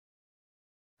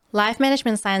Life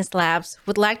Management Science Labs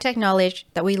would like to acknowledge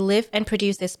that we live and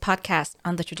produce this podcast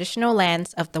on the traditional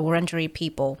lands of the Wurundjeri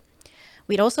people.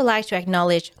 We'd also like to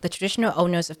acknowledge the traditional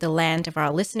owners of the land of our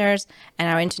listeners and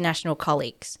our international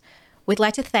colleagues. We'd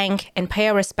like to thank and pay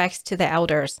our respects to the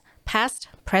elders, past,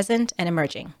 present, and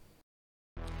emerging.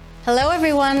 Hello,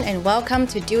 everyone, and welcome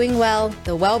to Doing Well,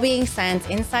 the Wellbeing Science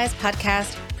Insights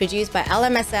podcast produced by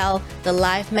LMSL, the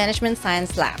Life Management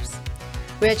Science Labs.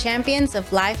 We are champions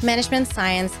of life management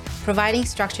science, providing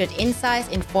structured insights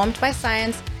informed by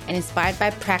science and inspired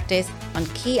by practice on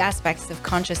key aspects of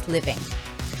conscious living.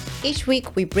 Each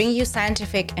week, we bring you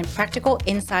scientific and practical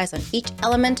insights on each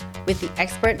element with the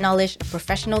expert knowledge of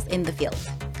professionals in the field.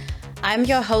 I'm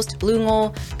your host, Blue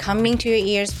Ngo, coming to your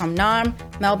ears from Naarm,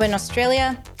 Melbourne,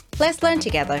 Australia. Let's learn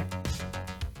together.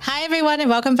 Hi, everyone, and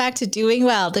welcome back to Doing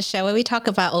Well, the show where we talk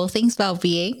about all things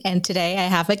well-being. And today I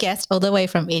have a guest all the way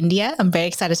from India. I'm very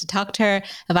excited to talk to her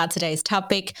about today's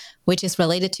topic, which is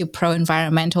related to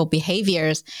pro-environmental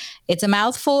behaviors. It's a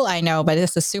mouthful, I know, but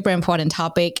it's a super important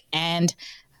topic. And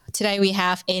today we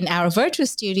have in our virtual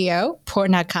studio,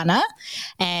 Poorna, Khanna,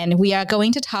 and we are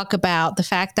going to talk about the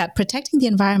fact that protecting the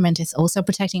environment is also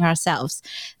protecting ourselves.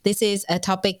 This is a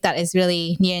topic that is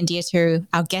really near and dear to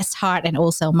our guest's heart and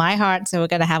also my heart, so we're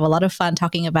going to have a lot of fun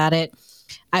talking about it.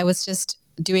 I was just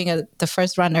doing the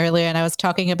first run earlier, and I was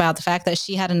talking about the fact that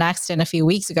she had an accident a few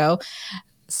weeks ago.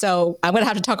 So I'm going to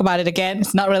have to talk about it again.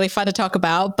 It's not really fun to talk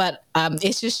about, but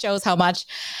it just shows how much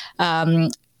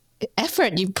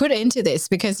effort you put into this,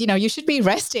 because you should be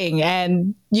resting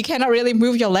and you cannot really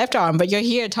move your left arm, but you're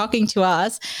here talking to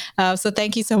us. So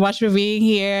thank you so much for being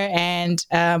here, and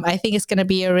I think it's going to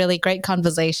be a really great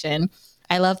conversation.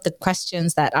 I love the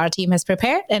questions that our team has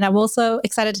prepared, and I'm also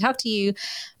excited to talk to you.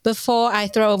 Before I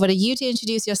throw over to you to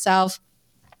introduce yourself,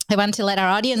 I want to let our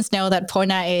audience know that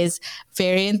Poorna is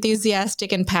very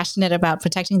enthusiastic and passionate about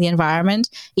protecting the environment,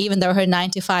 even though her 9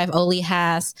 to 5 only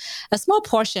has a small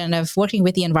portion of working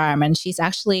with the environment. She's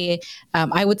actually,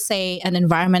 I would say, an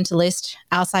environmentalist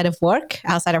outside of work,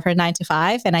 outside of her 9 to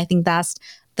 5. And I think that's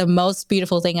the most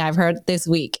beautiful thing I've heard this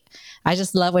week. I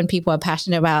just love when people are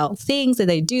passionate about things and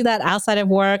they do that outside of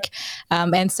work.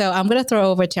 And so I'm going to throw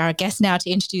over to our guest now to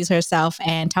introduce herself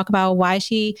and talk about why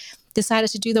she decided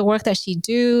to do the work that she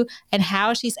do and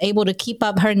how she's able to keep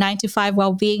up her 9 to 5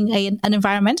 while being an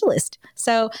environmentalist.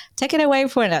 So take it away,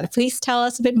 Poorna. Please tell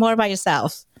us a bit more about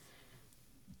yourself.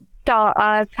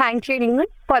 Thank you, Ringan,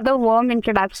 for the warm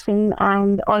introduction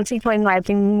and also for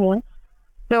inviting me here.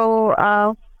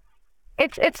 So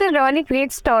it's a really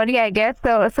great story, I guess.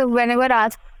 So whenever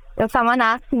someone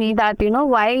asks me that,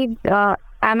 why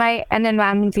am I an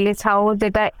environmentalist? How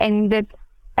did I end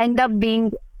up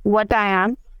being what I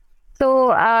am? So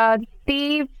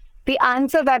the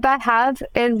answer that I have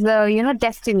is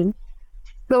destiny.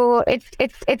 So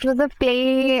it was a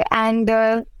play, and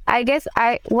I guess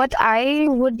what I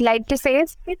would like to say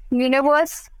is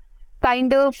universe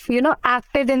kind of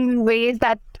acted in ways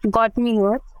that got me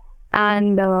here,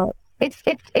 and it's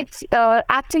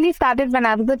actually started when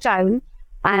I was a child,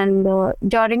 and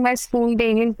during my school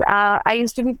days I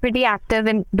used to be pretty active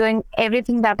in doing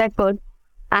everything that I could.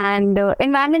 And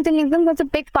environmentalism was a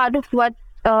big part of what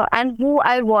and who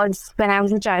I was when I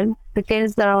was a child,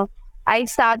 because I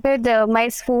started my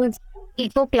school's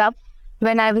eco club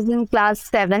when I was in class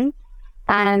 7,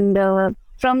 and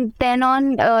from then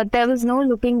on there was no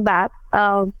looking back.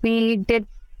 We did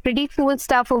pretty cool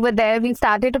stuff over there. We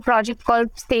started a project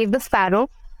called Save the Sparrow,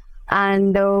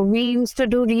 and we used to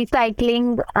do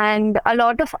recycling and a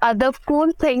lot of other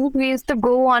cool things. We used to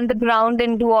go on the ground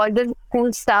and do all the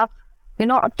cool stuff.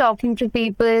 Talking to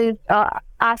people,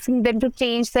 asking them to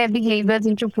change their behaviors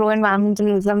into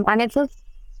pro-environmentalism. And it was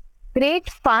great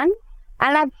fun.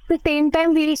 And at the same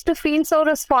time, we used to feel so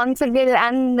responsible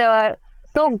and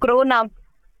so grown up.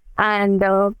 And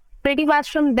pretty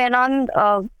much from then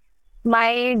on,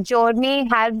 my journey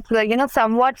has,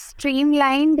 somewhat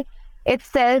streamlined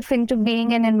itself into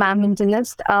being an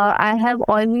environmentalist. I have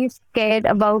always cared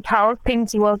about how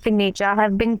things work in nature. I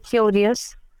have been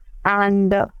curious,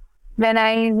 and when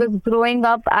I was growing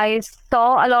up, I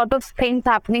saw a lot of things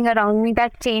happening around me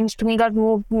that changed me, that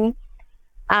moved me.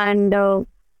 And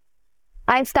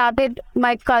I started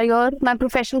my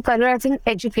professional career as an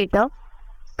educator.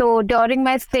 So during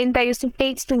my stint, I used to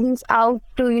take students out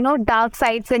to, dark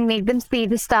sites and make them see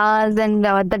the stars and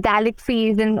the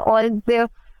galaxies and all the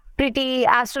pretty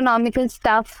astronomical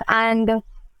stuff. And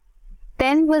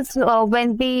then was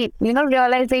when the,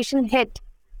 realization hit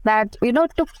that,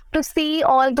 to see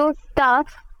all those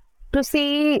stuff, to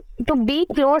be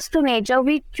close to nature,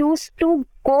 we choose to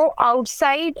go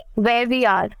outside where we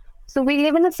are. So we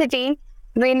live in a city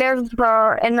we live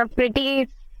in a pretty,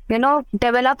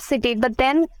 developed city, but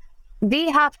then we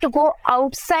have to go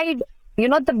outside,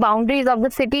 the boundaries of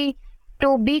the city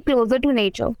to be closer to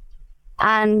nature.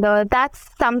 And that's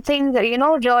something,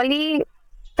 really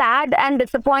sad and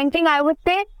disappointing, I would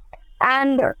say.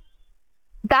 And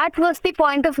that was the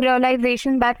point of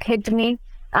realization that hit me.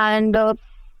 And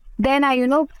then I,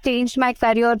 changed my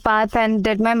career path and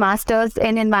did my master's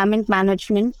in environment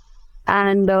management,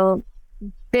 and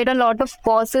did a lot of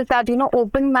courses that,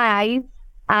 opened my eyes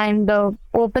and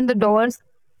opened the doors.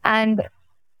 And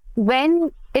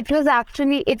when it was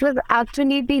actually the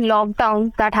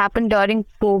lockdown that happened during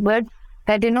COVID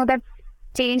that, that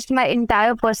changed my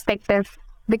entire perspective.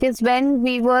 Because when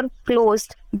we were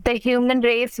closed, the human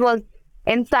race was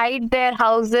inside their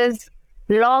houses,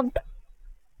 locked.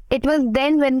 It was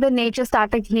then when the nature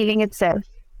started healing itself,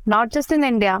 not just in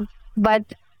India, but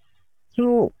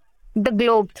through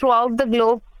throughout the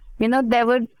globe.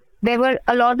 There were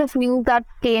a lot of news that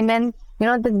came in.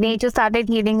 The nature started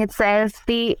healing itself.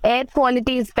 The air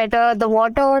quality is better, the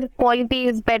water quality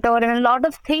is better, and a lot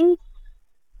of things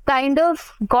kind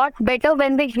of got better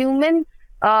when the human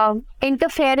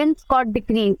interference got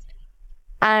decreased.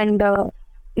 And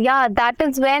yeah, that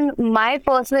is when my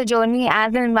personal journey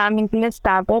as an environmentalist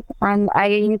started. And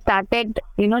I started,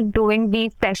 doing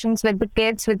these sessions with the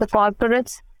kids, with the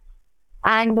corporates,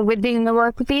 and with the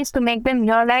universities to make them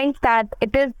realize that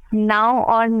it is now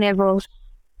or never.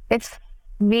 If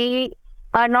we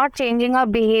are not changing our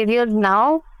behaviors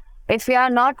now, if we are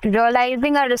not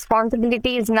realizing our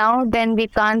responsibilities now, then we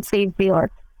can't save the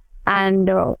earth. And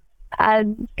as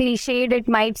cliched it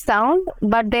might sound,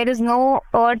 but there is no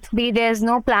earth B, there is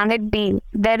no planet B.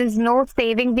 There is no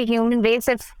saving the human race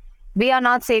if we are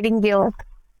not saving the earth.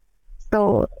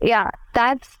 So yeah,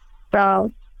 that's uh,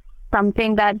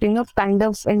 something that, kind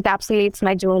of encapsulates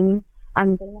my journey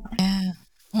until now. Yeah.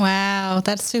 Wow,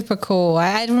 that's super cool.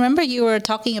 I remember you were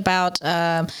talking about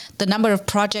the number of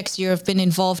projects you have been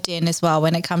involved in as well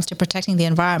when it comes to protecting the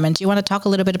environment. Do you want to talk a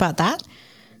little bit about that?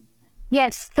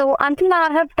 Yes, so until now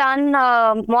I have done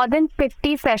more than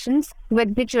 50 sessions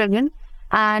with the children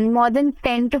and more than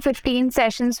 10 to 15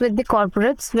 sessions with the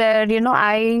corporates where,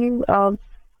 I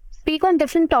speak on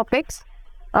different topics,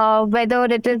 whether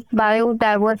it is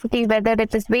biodiversity, whether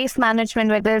it is waste management,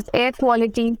 whether it's air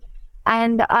quality.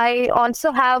 And I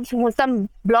also have some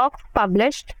blogs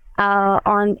published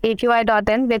on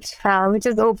aqi.in, which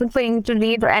is open for you to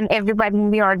read and everybody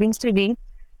in the audience to read.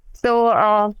 So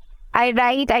I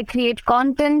write, I create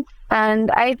content, and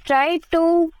I try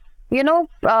to,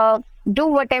 do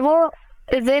whatever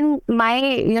is in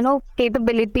my,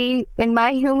 capability, in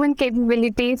my human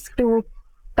capabilities to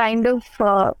kind of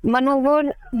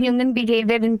maneuver human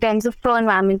behavior in terms of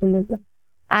pro-environmentalism.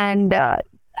 And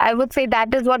I would say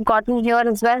that is what got me here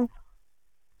as well.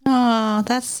 Oh,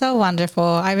 that's so wonderful.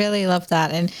 I really love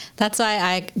that. And that's why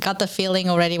I got the feeling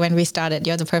already when we started.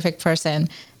 You're the perfect person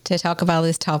to talk about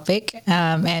this topic.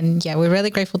 And yeah, we're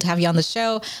really grateful to have you on the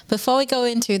show. Before we go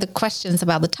into the questions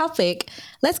about the topic,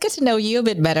 let's get to know you a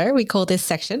bit better. We call this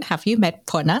section, Have You Met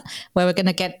Poorna? Where we're going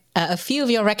to get a few of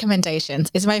your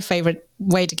recommendations. It's my favorite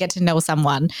way to get to know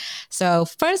someone. So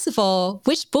first of all,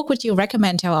 which book would you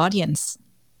recommend to our audience?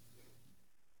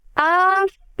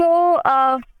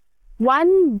 So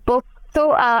one book.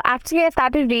 So actually, I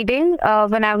started reading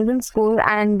when I was in school,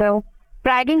 and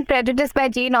Pride and Prejudice by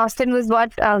Jane Austen was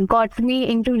what got me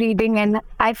into reading, and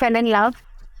I fell in love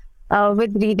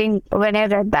with reading when I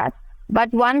read that.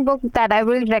 But one book that I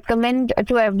will recommend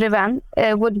to everyone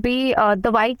would be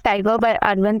The White Tiger by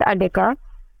Arvind Adekar.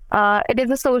 It is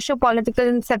a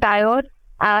socio-political satire.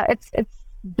 It's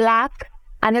black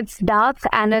and it's dark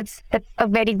and it's a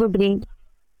very good read.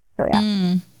 So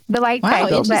yeah, The White Wow, Tiger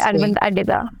by interesting. Arvind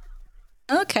Adekar.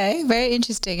 Okay, very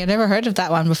interesting. I never heard of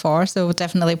that one before, so we'll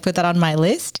definitely put that on my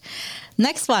list.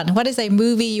 Next one, what is a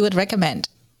movie you would recommend?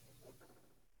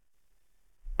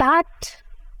 That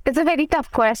is a very tough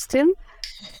question,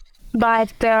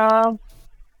 but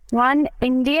one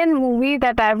Indian movie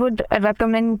that I would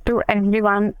recommend to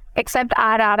everyone, except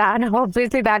RRR,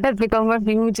 obviously that has become a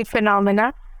huge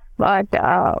phenomena. But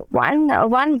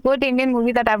one good Indian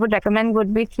movie that I would recommend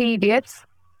would be Three Idiots.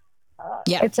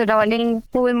 Yeah. It's a really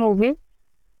cool movie.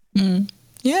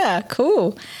 Yeah,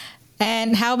 cool.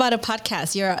 And how about a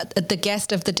podcast? You're the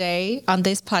guest of the day on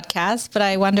this podcast, but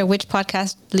I wonder which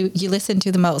podcast you listen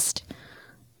to the most.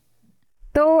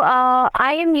 So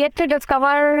I am yet to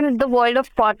discover the world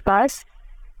of podcasts.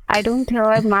 I don't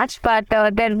hear much, but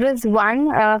there is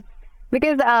one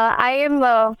because I'm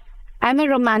a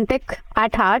romantic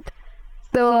at heart.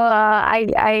 So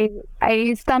I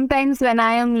sometimes when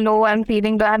I am low, I'm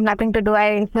feeling that I have nothing to do.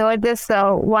 I heard this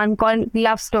one called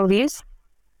Love Stories.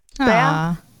 So yeah,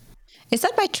 Ah, is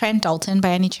that by Trent Dalton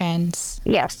by any chance?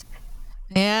 yes.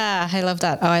 Yeah, I love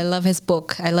that. Oh, I love his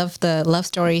book. I love the Love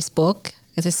Stories book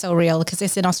because it's so real because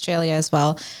it's in Australia as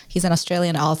well. He's an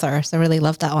Australian author, so I really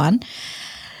love that one.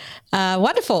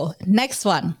 Wonderful. Next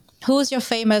one. Who's your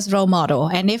famous role model?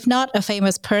 And if not a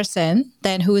famous person,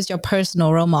 then who is your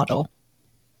personal role model?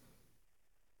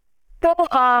 So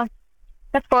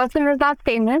the person is not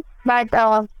famous, but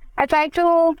I try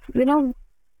to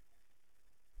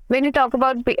when you talk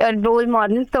about a role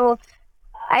model, so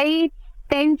I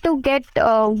tend to get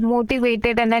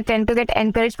motivated and I tend to get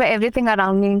encouraged by everything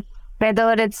around me,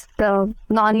 whether it's the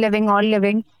non-living or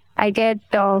living. I get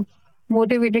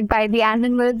motivated by the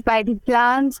animals, by the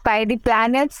plants, by the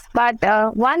planets. But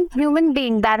one human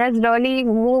being that has really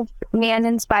moved me and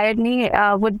inspired me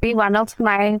would be one of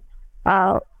my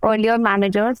earlier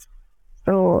managers.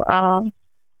 So her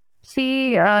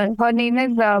name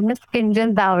is Miss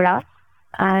Kinjal Dawra,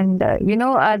 and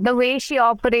the way she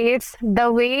operates, the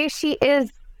way she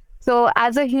is. So,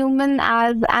 as a human,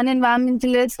 as an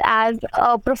environmentalist, as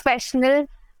a professional,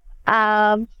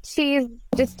 she's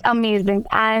just amazing.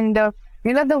 And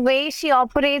the way she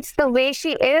operates, the way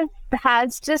she is,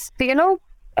 has just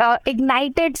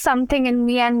ignited something in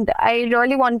me, and I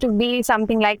really want to be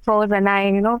something like her when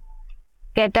I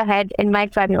get ahead in my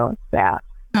career. Yeah.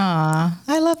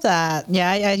 I love that. Yeah,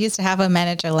 I used to have a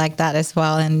manager like that as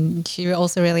well, and she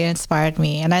also really inspired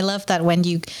me. And I love that when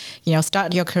you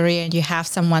start your career and you have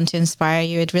someone to inspire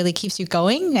you, it really keeps you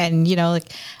going. And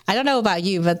like I don't know about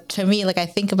you, but to me, like I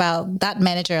think about that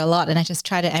manager a lot, and I just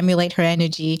try to emulate her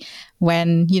energy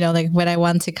when like when I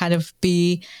want to kind of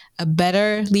be a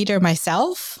better leader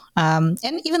myself, and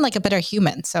even like a better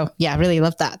human. So yeah, I really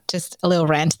love that. Just a little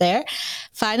rant there.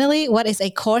 Finally, what is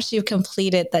a course you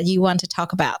completed that you want to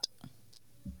talk about?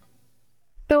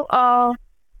 So,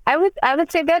 I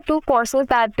would say there are two courses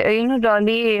that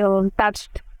really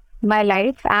touched my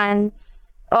life, and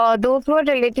those were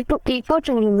related to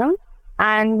ecotourism,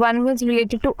 and one was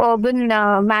related to urban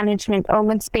management,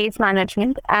 urban space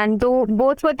management, and though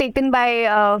both were taken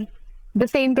by the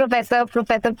same professor,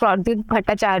 Professor Pradip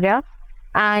Bhattacharya.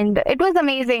 And it was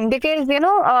amazing because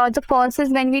the courses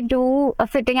when we do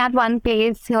sitting at one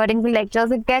place hearing the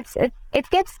lectures, it gets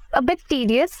a bit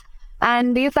tedious,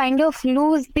 and you kind of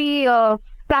lose the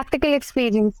practical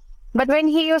experience. But when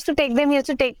he used to take them, he used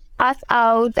to take us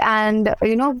out, and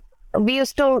we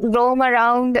used to roam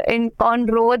around on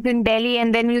roads in Delhi,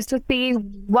 and then we used to see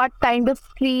what kind of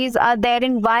trees are there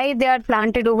and why they are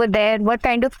planted over there, what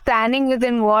kind of planning is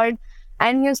involved,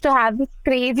 and we used to have these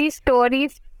crazy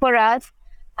stories for us.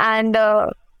 And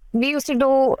we used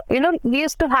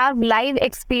to have live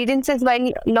experiences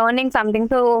while learning something.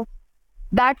 So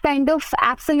that kind of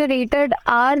accelerated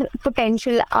our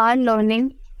potential, our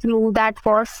learning through that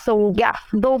course. So yeah,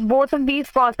 though both of these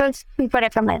courses super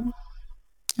recommend.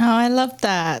 Oh, I love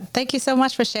that. Thank you so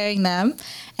much for sharing them.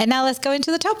 And now let's go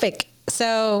into the topic.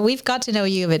 So we've got to know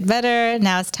you a bit better.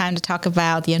 Now it's time to talk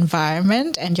about the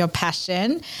environment and your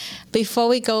passion. Before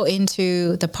we go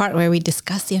into the part where we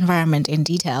discuss the environment in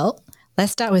detail,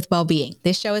 let's start with well-being.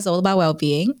 This show is all about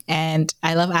well-being, and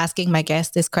I love asking my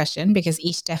guests this question because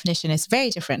each definition is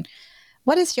very different.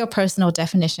 What is your personal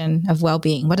definition of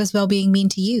well-being? What does well-being mean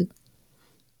to you?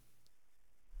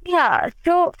 Yeah,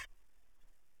 so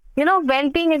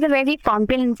well-being is a very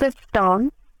comprehensive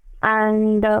term.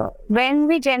 And when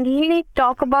we generally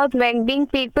talk about well-being,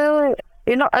 people,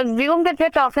 assume that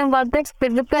we're talking about this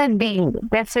physical being,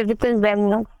 their physical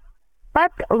wellness.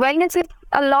 But wellness is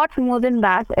a lot more than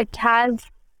that. It has,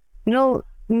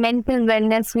 mental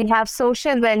wellness, we have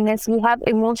social wellness, we have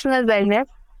emotional wellness.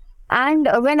 And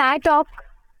when I talk,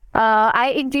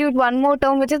 I include one more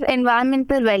term, which is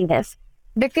environmental wellness.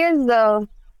 Because a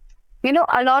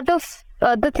lot of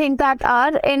the things that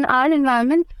are in our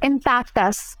environment impact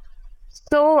us.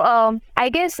 So I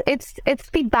guess it's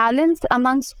the balance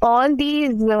amongst all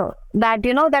these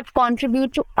that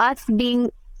contribute to us being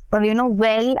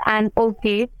well and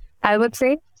okay, I would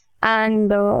say.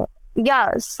 And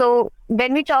yeah, so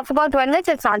when we talk about wellness,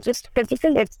 it's not just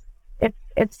physical; it's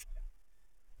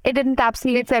it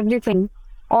encapsulates everything,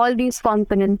 all these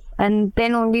components, and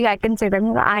then only I can say that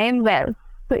I am well.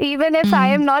 So even if I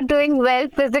am not doing well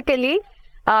physically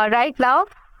right now,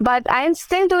 but I am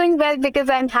still doing well because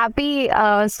I'm happy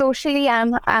socially.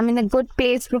 I'm in a good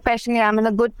place professionally. I'm in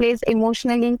a good place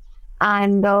emotionally,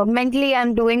 and mentally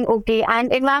I'm doing okay, and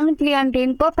environmentally I'm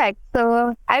doing perfect.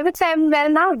 So I would say I'm well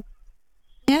now.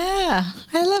 Yeah,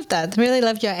 I love that. Really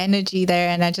love your energy there.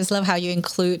 And I just love how you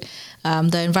include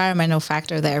the environmental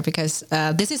factor there because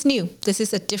this is new. This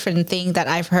is a different thing that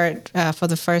I've heard for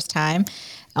the first time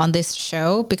on this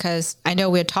show because I know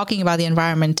we're talking about the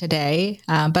environment today,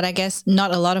 but I guess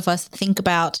not a lot of us think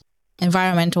about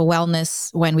environmental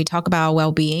wellness when we talk about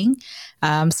well-being.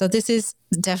 So this is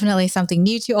definitely something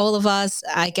new to all of us.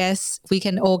 I guess we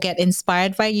can all get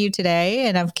inspired by you today,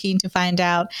 and I'm keen to find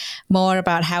out more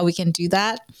about how we can do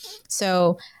that.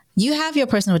 So you have your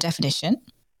personal definition,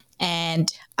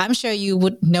 and I'm sure you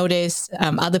would notice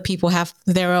other people have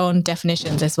their own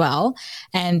definitions as well.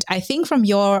 And I think from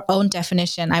your own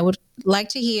definition, I would like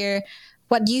to hear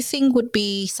what you think would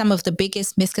be some of the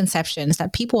biggest misconceptions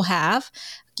that people have.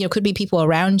 You know, could be people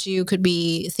around you, could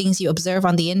be things you observe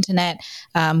on the internet,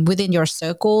 within your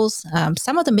circles,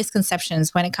 some of the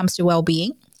misconceptions when it comes to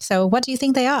well-being. So what do you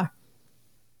think they are?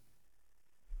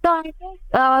 So I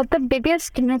think the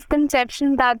biggest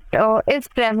misconception that is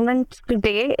prevalent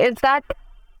today is that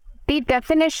the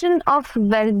definition of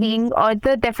well-being or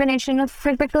the definition of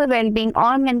physical well-being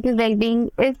or mental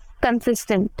well-being is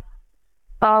consistent,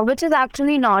 which is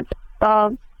actually not.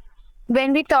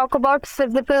 When we talk about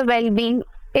physical well-being,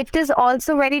 it is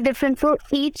also very different for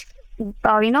each,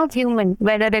 human,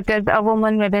 whether it is a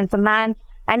woman, whether it's a man,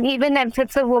 and even if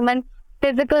it's a woman,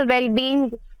 physical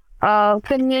well-being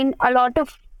can mean a lot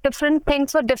of different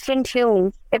things for different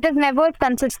humans. It is never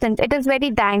consistent. It is very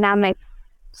dynamic.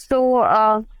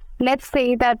 So let's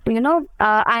say that,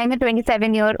 I'm a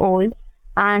 27-year-old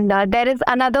and there is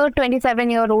another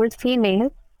 27-year-old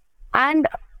female. And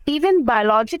even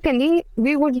biologically,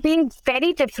 we would be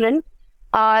very different.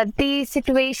 The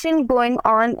situation going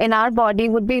on in our body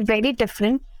would be very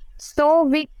different. So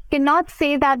we cannot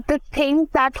say that the things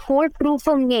that hold true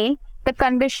for me, the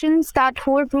conditions that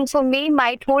hold true for me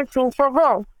might hold true for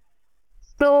her.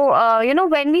 So,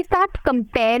 when we start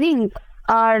comparing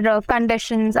our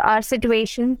conditions, our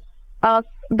situations,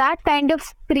 that kind of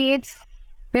creates,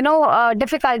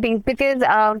 difficulties because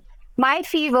my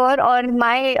fever or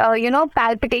my,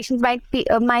 palpitations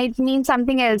might mean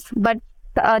something else, but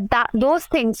those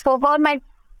things for her might,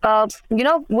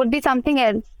 would be something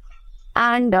else.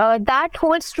 And that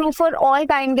holds true for all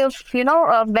kind of,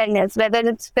 wellness, whether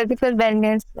it's physical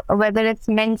wellness, whether it's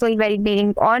mental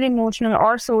well-being or emotional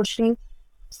or social.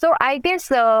 So I guess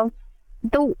the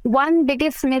one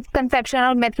biggest misconception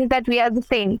or myth is that we are the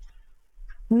same.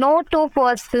 No two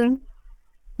person,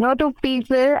 no two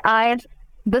people are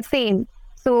the same.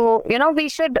 So, we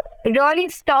should really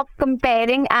stop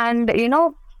comparing and,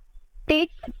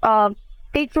 take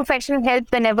take professional help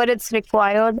whenever it's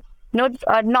required.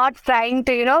 Not trying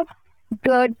to,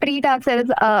 to treat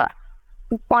ourselves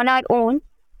on our own.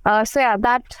 So yeah,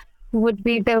 that would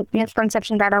be the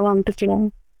misconception that I want to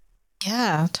clear.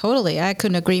 Yeah, totally. I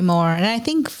couldn't agree more. And I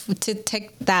think to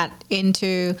take that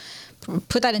into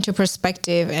put that into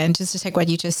perspective and just to take what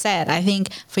you just said, I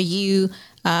think for you,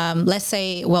 let's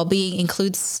say well-being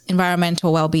includes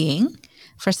environmental well-being.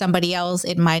 For somebody else,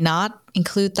 it might not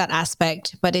include that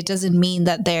aspect, but it doesn't mean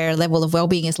that their level of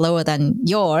well-being is lower than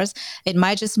yours. It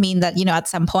might just mean that, at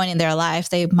some point in their life,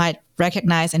 they might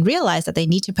recognize and realize that they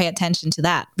need to pay attention to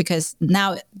that because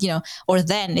now, or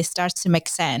then it starts to make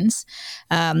sense.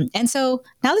 And so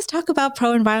now let's talk about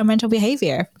pro-environmental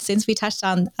behavior. Since we touched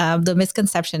on the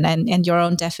misconception and your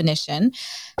own definition,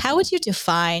 how would you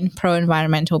define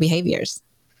pro-environmental behaviors?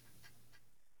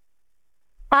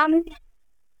 Um,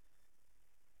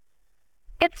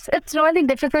 it's really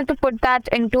difficult to put that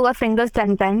into a single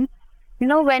sentence.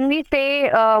 When we say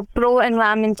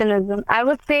pro-environmentalism, I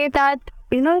would say that,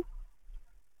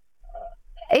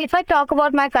 if I talk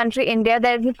about my country, India,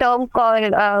 there's a term called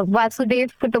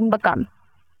Vasudev Kutumbakam,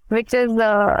 which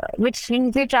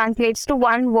usually translates to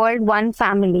one world, one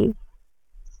family.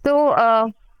 So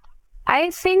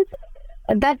I think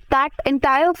that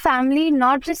entire family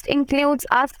not just includes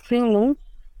us humans,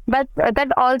 but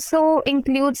that also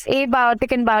includes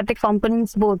abiotic and biotic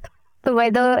components both. So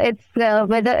whether it's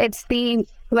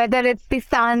the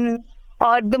sun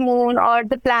or the moon or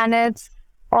the planets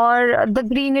or the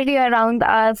greenery around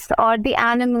us or the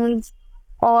animals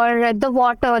or the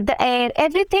water, the air,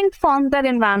 everything forms our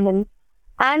environment.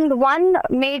 And one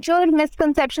major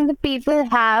misconception that people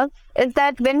have is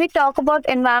that when we talk about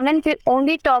environment, we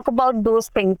only talk about those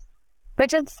things,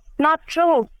 which is not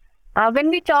true. When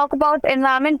we talk about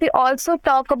environment, we also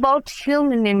talk about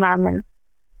human environment.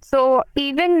 So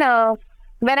even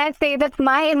when I say that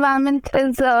my environment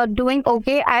is doing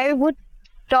okay, I would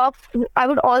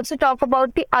also talk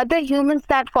about the other humans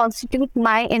that constitute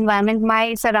my environment,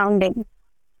 my surrounding.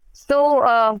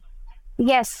 So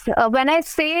yes, when I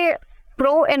say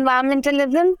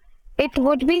pro-environmentalism, it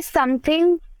would be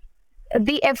something,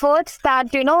 the efforts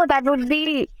that, that would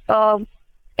be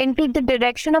into the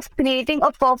direction of creating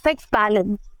a perfect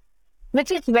balance,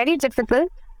 which is very difficult.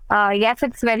 Yes,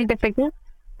 it's very difficult,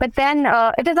 but then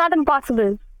it is not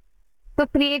impossible. So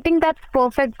creating that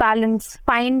perfect balance,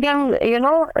 finding,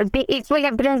 the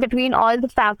equilibrium between all the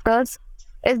factors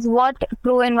is what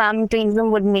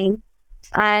pro-environmentalism would mean.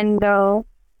 And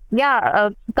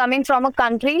coming from a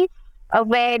country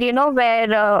where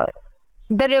the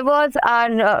rivers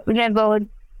are revered.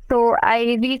 So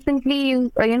I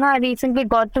recently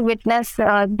got to witness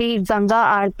the Ganga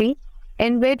Aarti,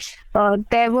 in which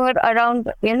there were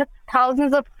around,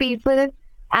 thousands of people,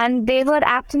 and they were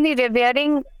actually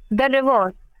revering the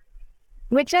river,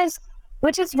 which is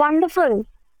wonderful.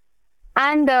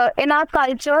 And in our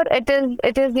culture, it is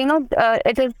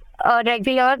a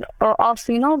regular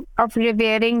of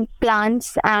revering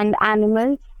plants and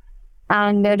animals,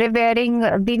 and revering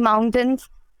the mountains.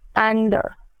 And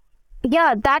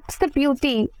yeah, that's the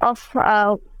beauty of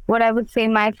what I would say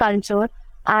my culture.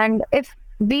 And if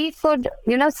we could,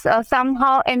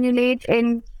 somehow emulate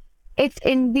in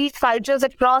these cultures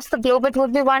across the globe, it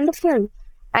would be wonderful.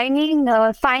 I mean,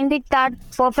 finding that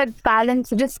perfect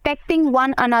balance, respecting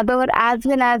one another as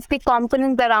well as the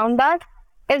components around us,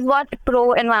 is what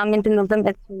pro-environmentalism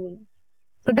is to me.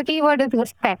 So the key word is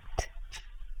respect.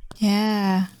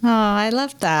 Yeah. Oh, I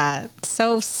love that.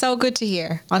 So good to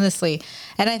hear, honestly.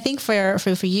 And I think for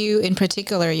you in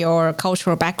particular, your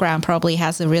cultural background probably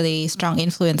has a really strong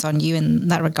influence on you in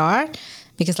that regard.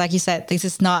 Because like you said, this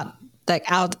is not like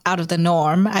out of the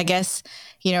norm. I guess,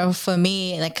 for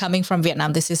me, like coming from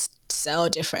Vietnam, this is so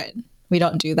different. We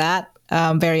don't do that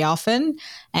very often.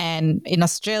 And in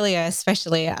Australia,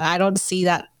 especially, I don't see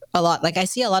that a lot. Like I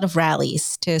see a lot of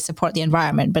rallies to support the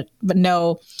environment, but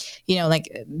no, like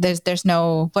there's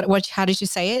no, how did you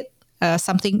say it?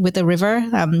 Something with the river.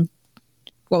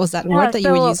 What was that word that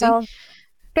you were using?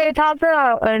 It has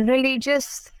a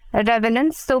religious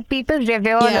relevance. So people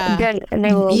revere the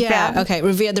river. Yeah. Okay.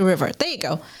 Revere the river. There you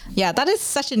go. Yeah. That is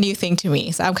such a new thing to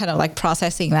me. So I'm kind of like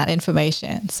processing that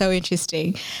information. So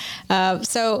interesting.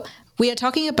 So we are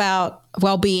talking about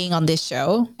well-being on this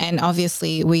show, and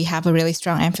obviously we have a really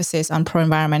strong emphasis on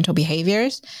pro-environmental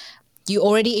behaviors. You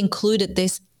already included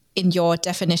this in your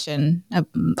definition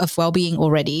of well-being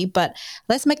already, but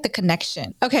let's make the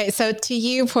connection. Okay, so to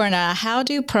you, Poorna, how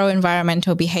do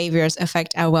pro-environmental behaviors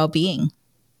affect our well-being?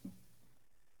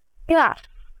 Yeah.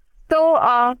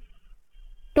 So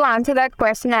to answer that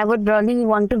question, I would really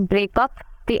want to break up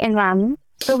the environment.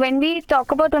 So when we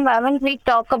talk about environment, we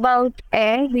talk about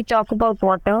air, we talk about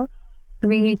water,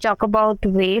 we talk about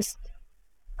waste,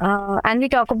 and we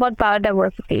talk about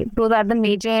biodiversity. Those are the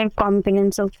major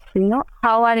components of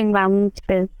how our environment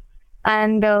is.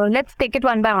 And let's take it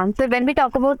one by one. So when we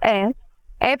talk about air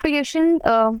pollution,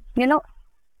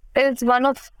 is one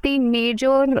of the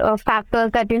major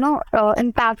factors that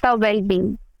impact our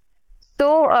well-being.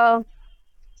 So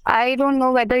I don't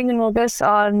know whether you know this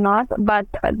or not, but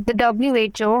the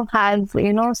WHO has,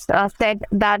 said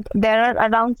that there are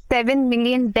around 7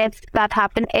 million deaths that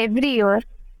happen every year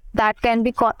that can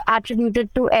be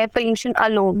attributed to air pollution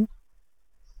alone.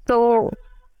 So,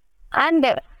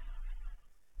 and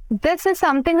this is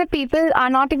something that people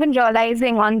are not even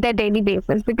realizing on their daily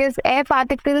basis, because air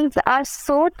particles are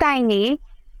so tiny,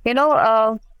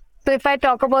 so if I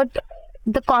talk about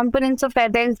the components of air,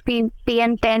 there's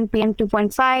PM10,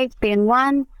 PM2.5,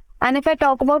 PM1. And if I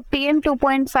talk about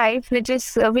PM2.5,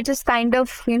 which is kind of,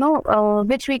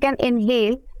 which we can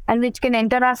inhale and which can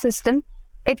enter our system,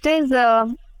 it is,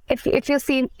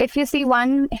 if you see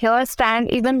one hair strand,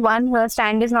 even one hair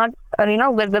strand is not,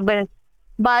 visible.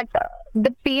 But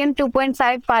the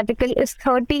PM2.5 particle is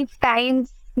 30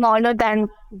 times smaller than,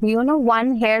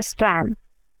 one hair strand.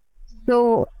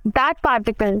 So that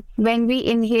particle, when we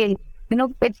inhale,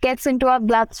 it gets into our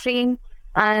bloodstream,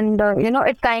 and,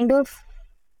 it kind of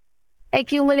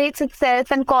accumulates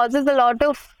itself and causes a lot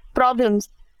of problems.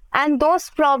 And those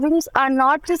problems are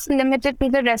not just limited to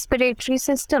the respiratory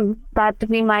system that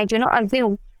we might,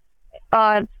 assume.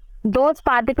 Those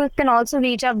particles can also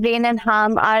reach our brain and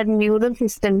harm our neural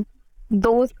system.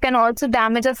 Those can also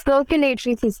damage our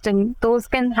circulatory system. Those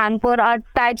can hamper our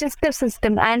digestive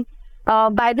system. And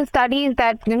by the studies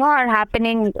that are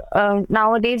happening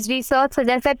nowadays, research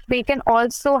suggests that they can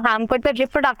also hamper the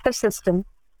reproductive system.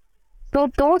 So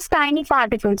those tiny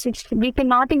particles, which we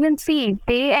cannot even see,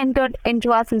 they enter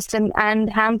into our system and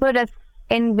hamper us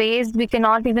in ways we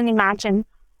cannot even imagine.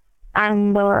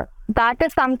 And that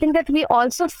is something that we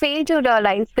also fail to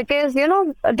realize, because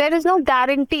there is no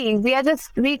guarantee.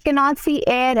 We cannot see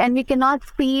air, and we cannot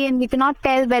see and we cannot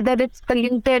tell whether it's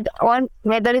polluted or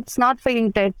whether it's not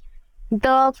polluted.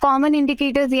 The common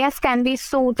indicators, yes, can be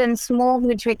soot and smoke,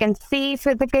 which we can see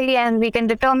physically, and we can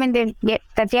determine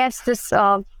that yes, this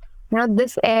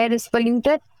air is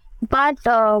polluted. But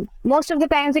most of the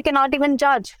times we cannot even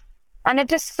judge, and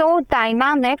it is so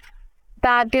dynamic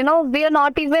that we are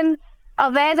not even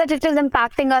aware that it is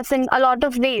impacting us in a lot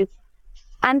of ways.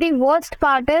 And the worst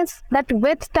part is that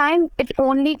with time, it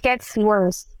only gets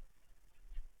worse.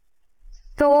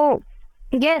 So,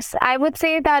 yes, I would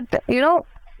say that,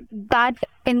 that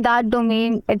in that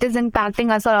domain, it is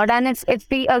impacting us a lot. And it's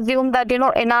we assume that, in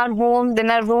our home,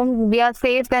 we are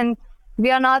safe, and we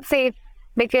are not safe,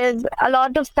 because a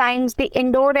lot of times the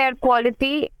indoor air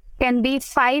quality can be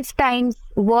 5 times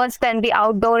worse than the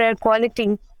outdoor air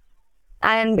quality.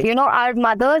 And, our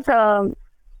mothers,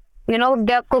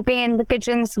 they're cooking in the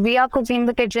kitchens, we are cooking in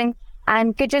the kitchen,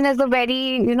 and kitchen is a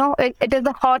very, it is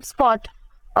a hot spot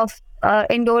of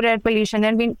indoor air pollution,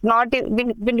 and we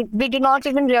do not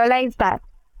even realize that.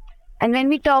 And when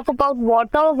we talk about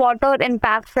water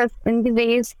impacts us in the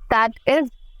ways that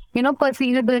is,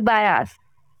 perceivable by us.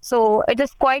 So it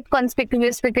is quite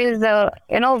conspicuous, because,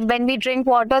 when we drink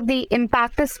water, the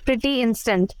impact is pretty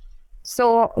instant.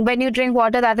 So when you drink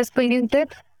water that is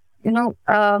polluted,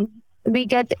 we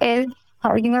get ill,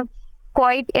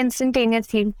 quite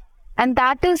instantaneously. And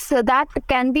that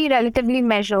can be relatively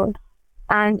measured.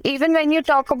 And even when you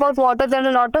talk about water, there are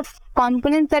a lot of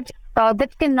components that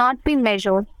cannot be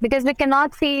measured, because we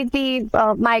cannot see the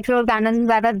microorganisms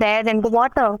that are there in the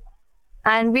water,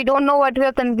 and we don't know what we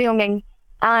are consuming.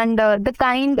 And the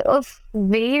kind of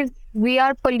ways we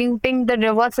are polluting the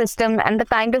river system, and the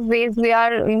kind of ways we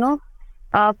are,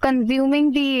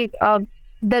 consuming the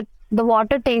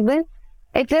water table,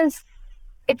 it is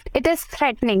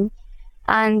threatening.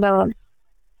 And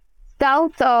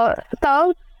South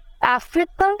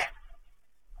Africa,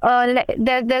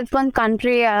 there's one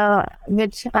country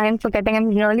which I am forgetting. I'm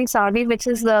really sorry. Which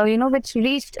is which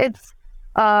reached its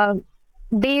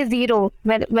day zero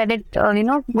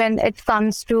when it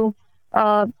comes to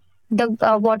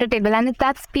the water table, and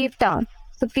that's Cape Town.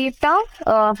 So Cape Town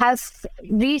has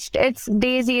reached its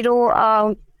day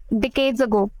zero decades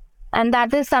ago, and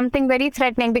that is something very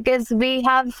threatening, because we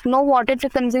have no water to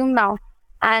consume now.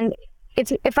 And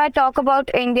if I talk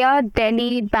about India,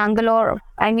 Delhi, Bangalore,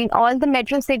 I mean, all the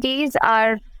metro cities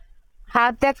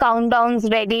have their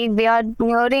countdowns ready. We are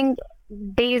nearing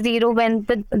day zero when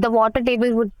the water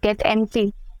table would get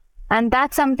empty. And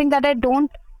that's something that I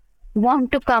don't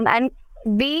want to come. And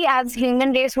we as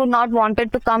human race would not want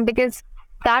it to come, because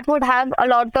that would have a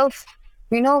lot of,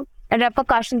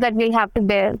 repercussions that we'll have to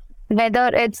bear, whether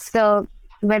it's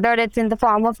in the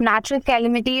form of natural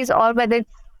calamities, or whether it's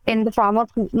in the form of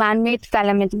man-made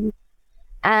calamities.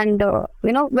 And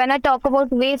when I talk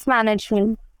about waste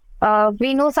management,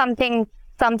 we know something's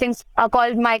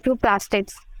called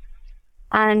microplastics,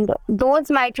 and those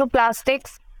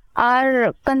microplastics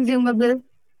are consumable,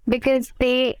 because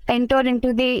they enter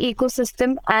into the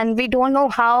ecosystem, and we don't know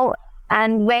how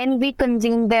and when we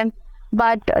consume them.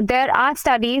 But there are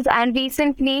studies, and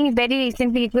very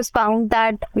recently, it was found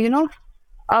that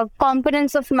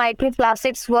components of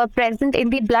microplastics were present in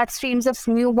the bloodstreams of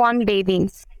newborn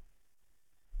babies.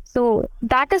 So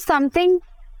that is something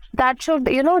that should,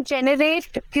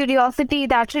 generate curiosity,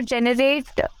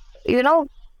 you know,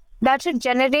 that should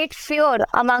generate fear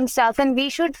amongst us, and we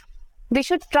should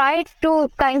try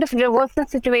to kind of reverse the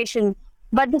situation.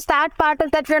 But the sad part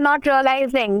is that we're not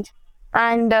realizing,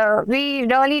 and we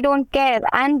really don't care.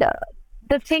 And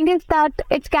the thing is that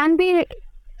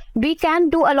we can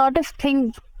do a lot of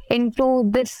things into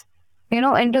this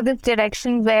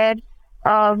direction, where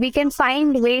we can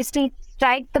find ways to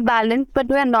strike the balance, but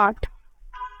we're not.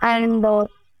 And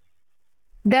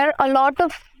there are a lot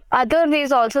of other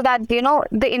ways also that the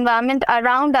environment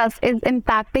around us is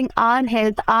impacting our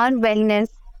health, our wellness.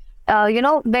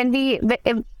 When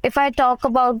if I talk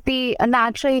about the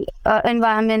natural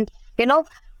environment,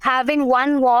 having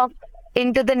one walk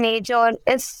into the nature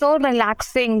is so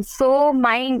relaxing,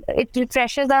 it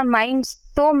refreshes our mind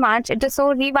so much, it is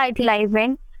so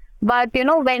revitalizing. But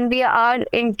when we are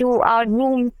into our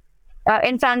room,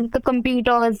 in front of the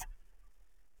computers,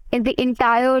 in the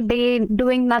entire day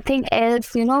doing nothing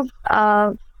else,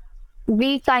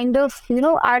 we kind of,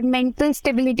 our mental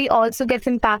stability also gets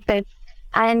impacted.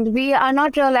 And we are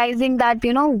not realizing that,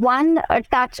 one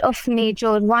touch of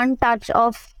nature, one touch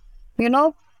of,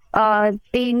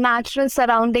 the natural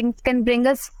surroundings can bring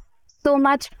us so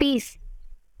much peace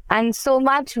and so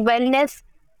much wellness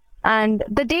And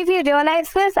the day we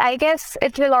realize this, I guess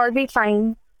it will all be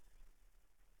fine.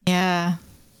 Yeah,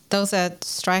 those are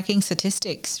striking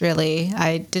statistics, really.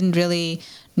 I didn't really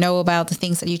know about the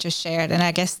things that you just shared. And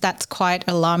I guess that's quite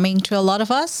alarming to a lot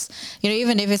of us.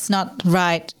 Even if it's not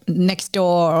right next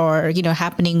door or,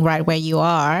 happening right where you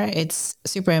are, it's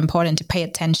super important to pay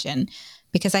attention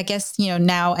because I guess,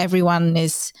 now everyone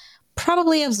is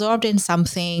probably absorbed in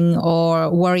something or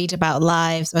worried about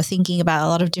lives or thinking about a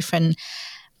lot of different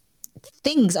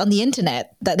things on the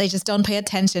internet that they just don't pay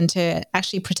attention to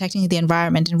actually protecting the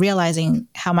environment and realizing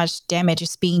how much damage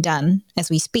is being done as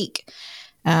we speak.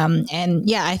 And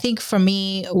yeah, I think for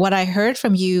me, what I heard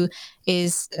from you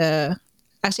is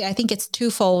actually, I think it's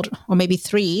twofold or maybe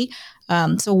three.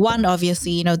 So one,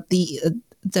 obviously,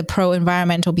 the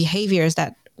pro-environmental behaviors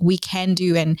that we can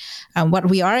do and what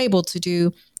we are able to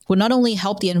do will not only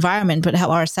help the environment but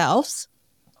help ourselves.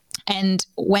 And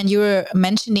when you were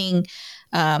mentioning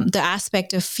the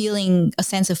aspect of feeling a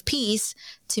sense of peace,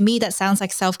 to me, that sounds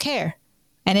like self-care.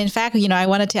 And in fact, I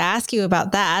wanted to ask you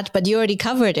about that, but you already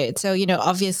covered it. So,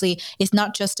 obviously, it's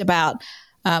not just about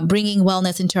bringing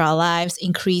wellness into our lives,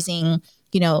 increasing,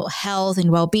 health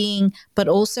and well-being, but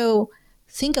also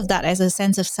think of that as a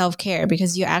sense of self-care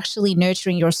because you're actually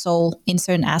nurturing your soul in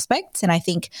certain aspects. And I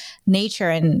think nature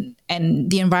and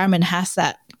the environment has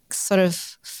that sort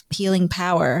of healing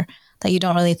power that you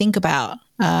don't really think about.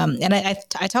 And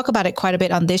I talk about it quite a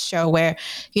bit on this show where,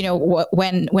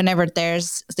 whenever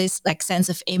there's this like sense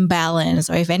of imbalance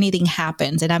or if anything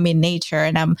happens and I'm in nature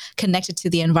and I'm connected to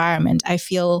the environment, I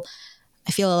feel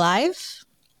alive.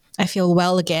 I feel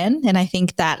well again. And I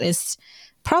think that is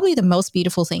probably the most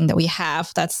beautiful thing that we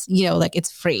have. That's, like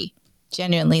it's free,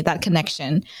 genuinely, that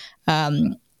connection.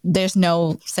 There's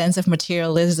no sense of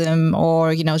materialism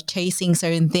or, chasing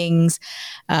certain things.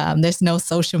 There's no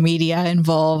social media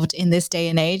involved in this day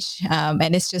and age.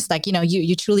 And it's just like,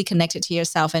 you truly connect it to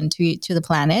yourself and to the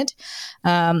planet.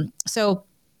 So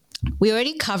we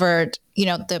already covered,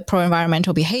 the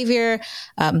pro-environmental behavior,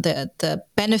 the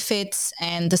benefits,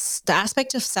 and the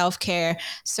aspect of self-care.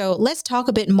 So let's talk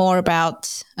a bit more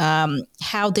about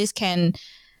how this can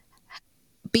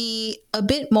be a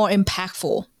bit more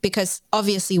impactful because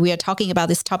obviously we are talking about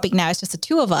this topic now. It's just the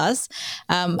two of us.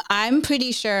 I'm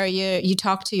pretty sure you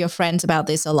talk to your friends about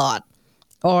this a lot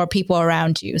or people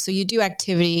around you. So you do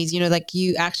activities, like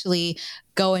you actually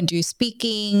go and do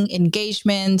speaking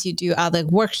engagements, you do other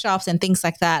workshops and things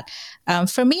like that.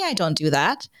 For me, I don't do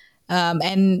that.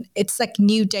 And it's like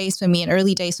new days for me and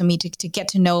early days for me to get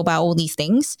to know about all these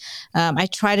things. I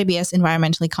try to be as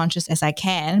environmentally conscious as I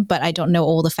can, but I don't know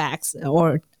all the facts,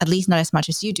 or at least not as much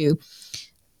as you do.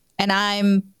 And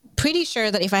I'm pretty sure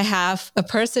that if I have a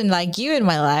person like you in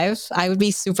my life, I would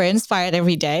be super inspired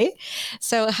every day.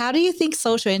 So how do you think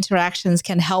social interactions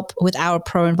can help with our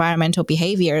pro-environmental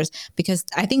behaviors? Because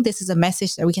I think this is a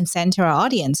message that we can send to our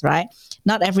audience, right?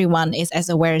 Not everyone is as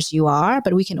aware as you are,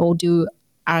 but we can all do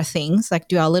our things, like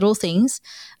do our little things,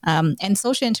 and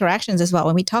social interactions as well.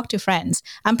 When we talk to friends,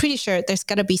 I'm pretty sure there's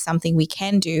got to be something we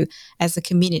can do as a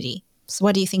community. So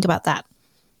what do you think about that?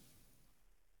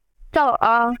 So,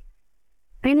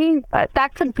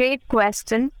 that's a great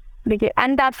question,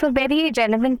 and that's a very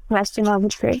relevant question, I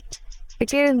would say,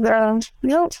 because there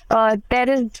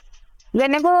is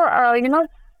whenever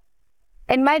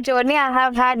in my journey, I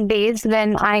have had days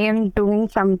when I am doing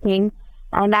something,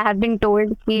 and I have been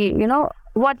told,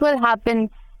 what will happen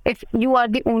if you are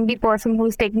the only person who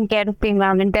is taking care of the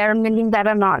environment? There are millions that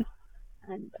are not.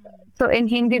 And so in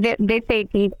Hindi, they say,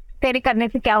 कि, तेरे करने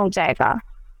से क्या हो जाएगा?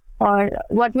 Or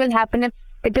what will happen if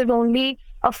it is only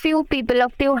a few people, a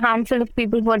few handful of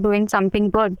people who are doing something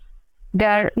good?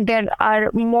 There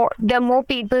are more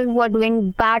people who are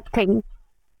doing bad things.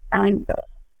 And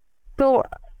so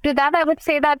to that, I would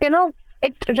say that,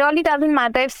 it really doesn't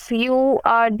matter if you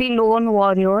are the lone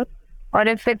warrior or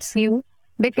if it's you,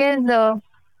 because,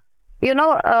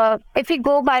 if we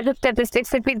go by the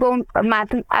statistics, if we go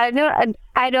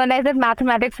I realize that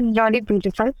mathematics is really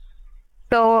beautiful.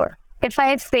 So if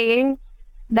I say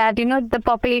that, the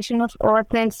population of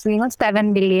Earth is,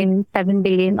 7 billion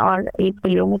or 8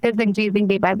 billion, it is increasing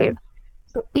day by day.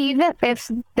 So even if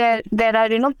there are,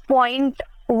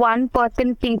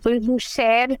 0.1% people who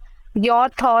share your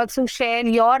thoughts, who share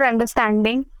your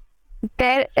understanding,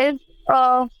 there is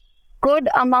a good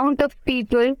amount of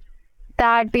people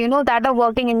that, that are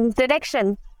working in this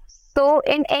direction. So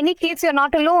in any case, you're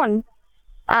not alone.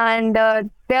 And there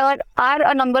are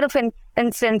a number of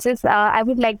instances. I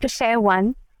would like to share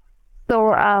one.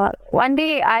 So one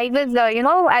day I was,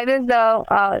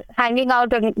 hanging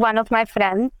out with one of my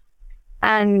friends,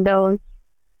 and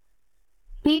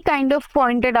he kind of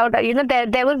pointed out,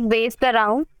 there was waste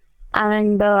around,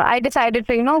 and I decided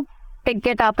to, pick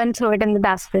it up and throw it in the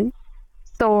dustbin.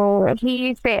 So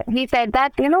he said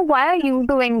that, why are you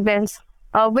doing this?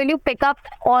 Will you pick up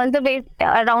all the waste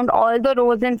around all the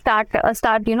roads and start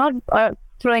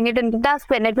throwing it in the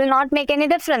dustbin? It will not make any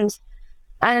difference.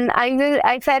 And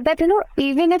I said that,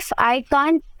 even if I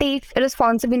can't take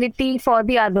responsibility for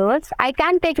the others, I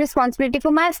can take responsibility for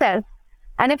myself.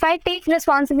 And if I take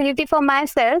responsibility for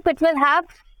myself, it will have,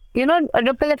 a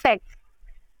ripple effect.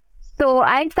 So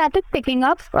I started picking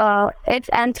up it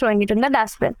and throwing it in the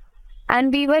dustbin.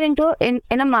 And we were in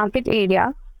a market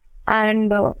area.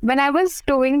 And when I was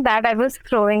doing that, I was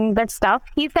throwing that stuff.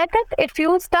 He said that if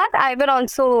you start, I will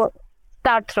also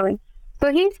start throwing.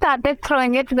 So he started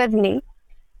throwing it with me.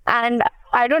 And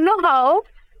I don't know how,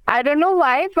 I don't know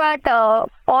why, but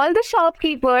all the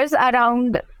shopkeepers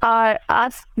around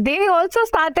us, they also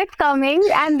started coming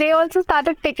and they also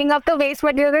started picking up the waste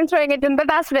material and throwing it in the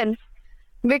dustbin.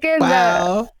 Because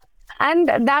Wow. and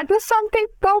that was something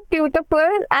so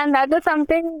beautiful, and that was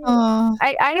something Oh,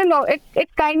 I don't know, it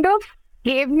kind of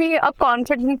gave me a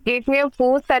confidence, gave me a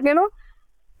boost that,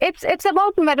 it's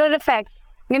about mirror effect.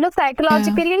 yeah.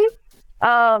 Psychologically,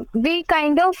 we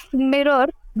kind of mirror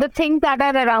the things that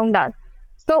are around us.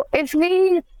 So if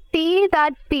we see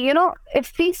that,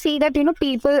 if we see that,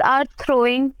 people are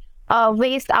throwing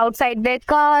waste outside their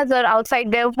cars or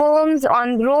outside their homes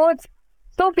on roads,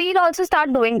 so we'll also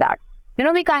start doing that.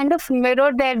 We kind of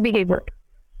mirror their behavior.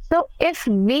 So if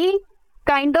we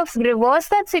kind of reverse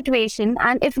that situation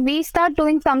and if we start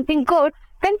doing something good,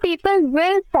 then people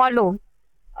will follow.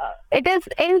 It is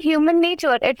in human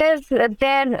nature. It is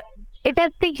it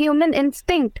is the human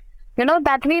instinct,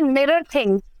 that we mirror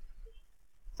things.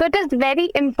 So it is very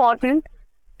important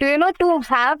to, to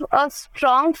have a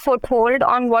strong foothold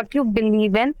on what you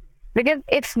believe in. Because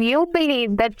if you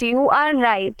believe that you are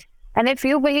right and if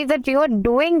you believe that you are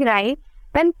doing right,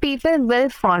 then people will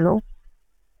follow.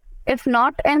 If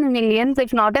not in millions,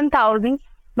 if not in thousands,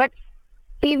 but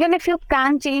even if you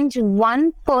can change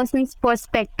one person's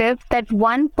perspective, that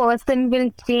one person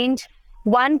will change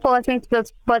one person's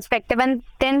perspective, and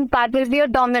then that will be a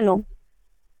domino.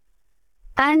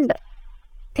 And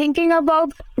thinking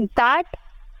about that,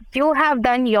 you have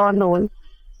done your role.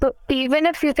 So even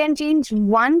if you can change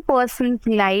one person's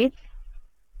life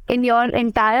in your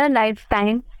entire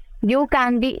lifetime, you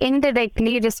can be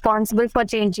indirectly responsible for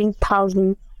changing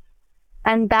thousands.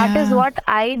 And that is Yeah. what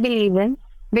I believe in,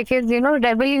 because,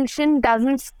 revolution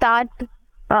doesn't start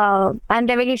and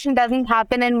revolution doesn't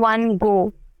happen in one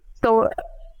go. So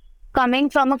coming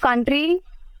from a country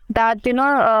that,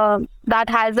 that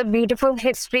has a beautiful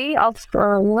history of,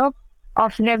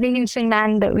 of revolution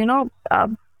and,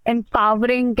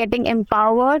 empowering, getting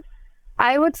empowered,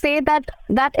 I would say that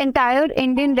that entire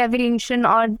Indian revolution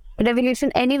or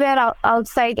revolution anywhere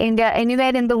outside India,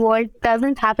 anywhere in the world,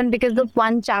 doesn't happen because of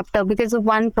one chapter, because of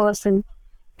one person.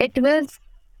 It was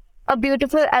a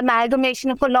beautiful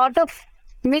amalgamation of a lot of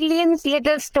millions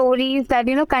little stories that,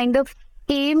 kind of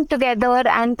came together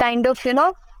and kind of,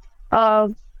 uh,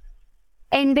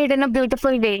 ended in a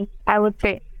beautiful way, I would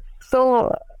say.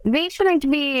 So we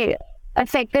shouldn't be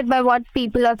affected by what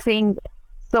people are saying.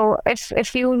 So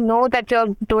if you know that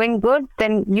you're doing good,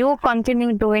 then you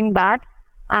continue doing that,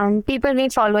 and people will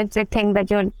follow it. They think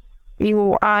that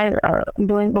you are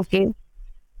doing okay.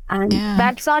 And Yeah.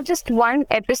 that's not just one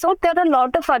episode. There are a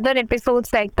lot of other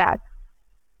episodes like that.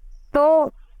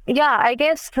 So yeah, I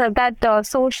guess that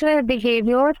social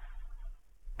behavior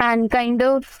and kind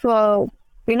of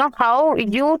how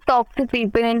you talk to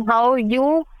people and how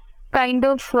you kind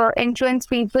of influence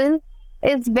people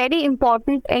is very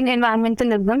important in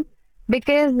environmentalism,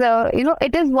 because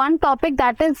it is one topic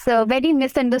that is very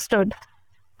misunderstood,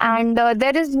 and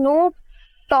there is no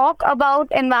talk about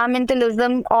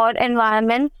environmentalism or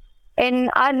environment in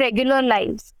our regular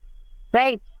lives,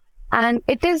 right? And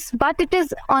but it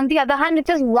is, on the other hand, it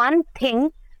is one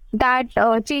thing that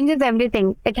changes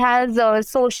everything. It has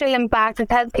social impact,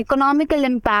 it has economical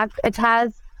impact, it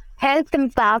has health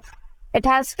impact, it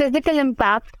has physical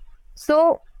impact.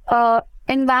 So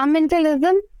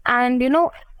environmentalism and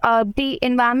the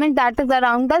environment that is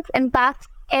around us impacts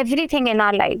everything in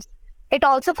our lives. It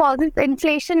also causes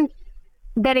inflation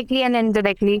directly and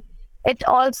indirectly. It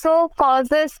also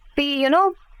causes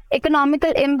the,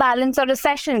 economical imbalance or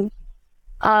recession.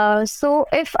 So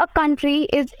if a country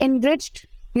is enriched,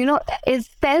 is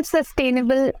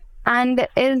self-sustainable and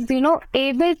is,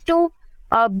 able to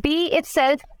be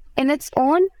itself in its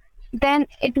own, then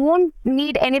it won't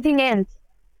need anything else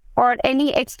or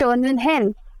any external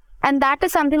help. And that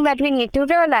is something that we need to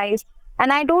realize.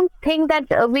 And I don't think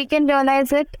that we can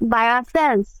realize it by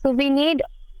ourselves. So we need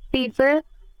people,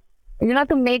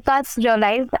 to make us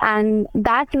realize. And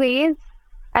that way,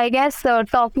 I guess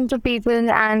talking to people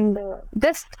and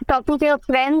just talking to your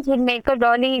friends would make a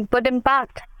really good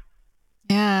impact.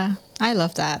 Yeah, I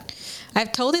love that.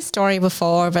 I've told this story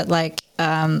before, but like,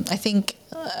 I think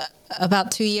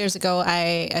about 2 years ago,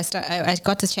 I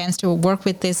got the chance to work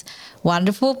with this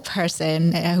wonderful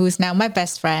person who's now my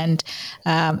best friend,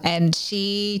 and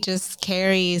she just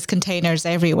carries containers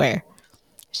everywhere.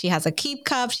 She has a keep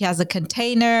cup, she has a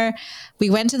container. We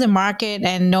went to the market,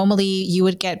 and normally you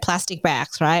would get plastic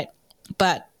bags, right?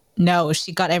 But no,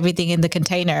 she got everything in the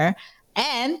container,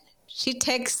 and she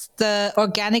takes the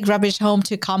organic rubbish home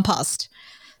to compost.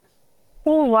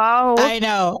 Oh, wow. I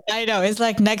know. It's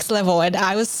like next level. And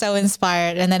I was so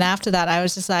inspired. And then after that, I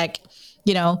was just like,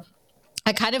 you know,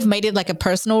 I kind of made it like a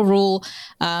personal rule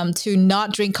to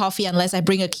not drink coffee unless I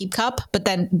bring a keep cup. But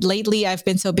then lately I've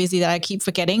been so busy that I keep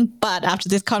forgetting. But after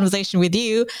this conversation with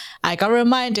you, I got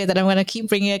reminded that I'm going to keep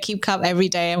bringing a keep cup every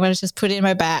day. I'm going to just put it in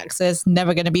my bag so it's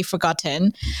never going to be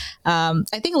forgotten. I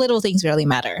think little things really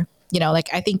matter.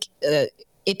 Like I think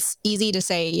it's easy to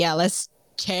say, yeah, let's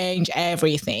change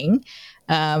everything.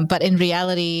 But in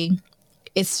reality,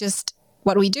 it's just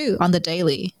what we do on the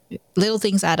daily. Little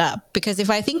things add up. Because if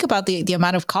I think about the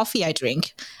amount of coffee I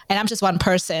drink, and I'm just one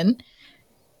person,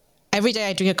 every day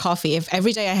I drink a coffee. If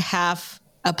every day I have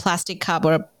a plastic cup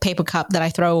or a paper cup that I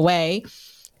throw away,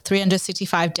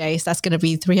 365 days, that's going to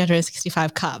be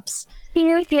 365 cups.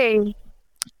 Seriously.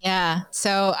 Yeah.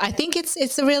 So I think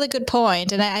it's a really good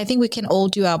point. And I think we can all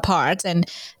do our parts and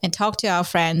talk to our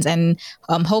friends. And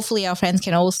hopefully our friends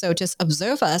can also just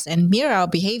observe us and mirror our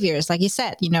behaviors, like you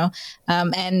said,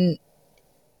 and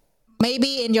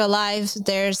maybe in your life,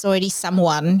 there's already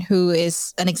someone who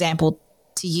is an example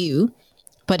to you.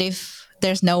 But if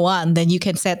there's no one, then you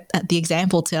can set the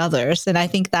example to others. And I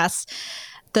think that's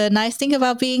the nice thing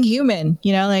about being human.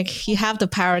 Like you have the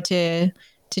power to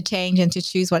change and to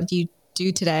choose what you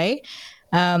do today.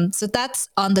 So that's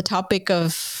on the topic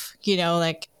of,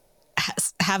 like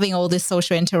having all this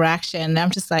social interaction.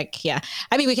 I'm just like, yeah,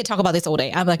 I mean, we can talk about this all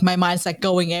day. I'm like, my mind's like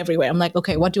going everywhere. I'm like,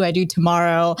 okay, what do I do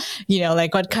tomorrow?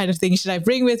 Like what kind of things should I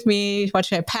bring with me? What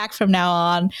should I pack from now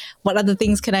on? What other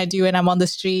things can I do when I'm on the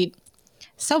street?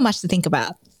 So much to think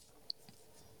about.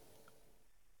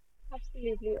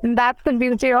 Absolutely. And that's the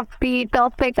beauty of the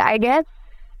topic, I guess.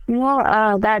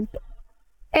 That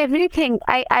everything,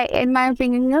 in my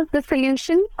opinion, the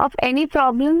solution of any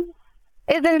problem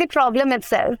is in the problem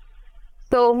itself.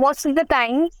 So most of the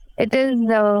time, it is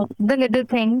the little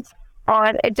things, or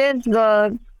it is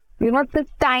the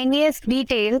tiniest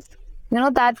details,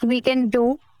 that we can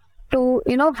do to,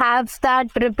 have that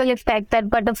ripple effect, that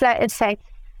butterfly effect,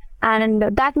 and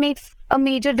that makes a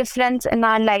major difference in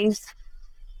our lives.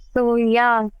 So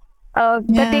yeah, the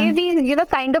day Yeah. we,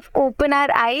 kind of open our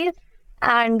eyes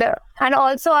and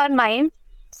also our mind,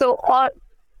 so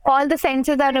all the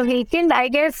senses are awakened, I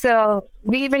guess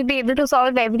we will be able to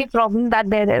solve every problem that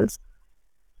there is.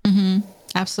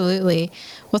 Absolutely.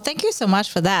 Well, thank you so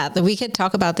much for that. We could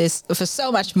talk about this for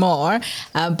so much more.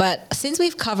 But since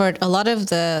we've covered a lot of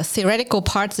the theoretical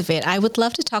parts of it, I would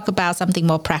love to talk about something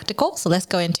more practical. So let's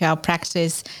go into our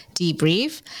practice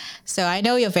debrief. So I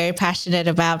know you're very passionate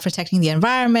about protecting the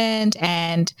environment,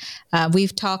 and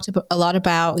we've talked a lot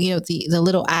about the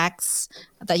little acts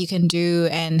that you can do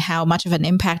and how much of an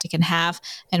impact it can have.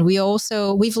 And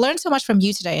we've learned so much from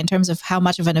you today in terms of how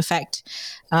much of an effect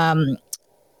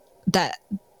that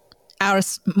our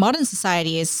modern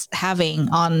society is having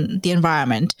on the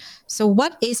environment. So,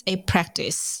 what is a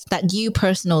practice that you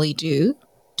personally do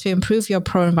to improve your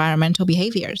pro-environmental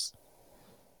behaviors?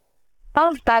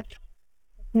 Oh, that's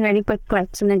a very good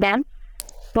question again.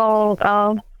 So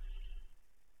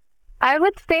I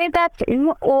would say that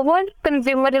over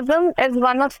consumerism is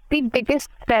one of the biggest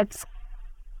threats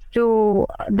to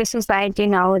the society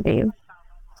nowadays.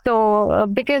 So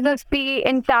because of the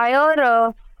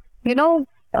entire you know,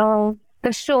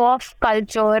 the show off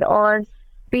culture, or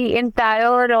the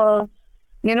entire,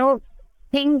 you know,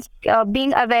 things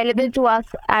being available to us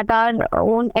at our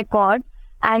own accord.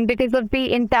 And because of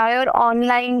the entire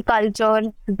online culture,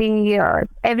 the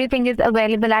everything is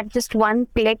available at just one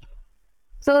click.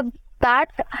 So that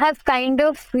has kind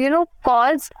of,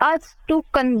 caused us to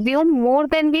consume more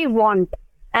than we want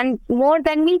and more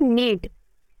than we need.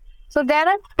 So there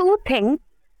are two things.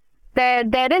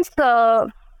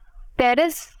 There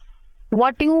is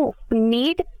what you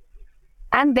need,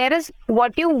 and there is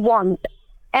what you want,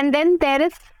 and then there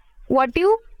is what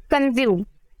you consume.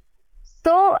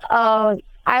 So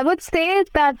I would say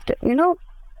that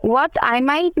what I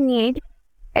might need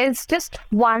is just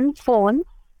one phone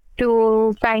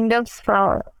to kind of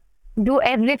do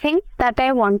everything that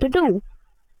I want to do.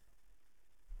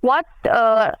 What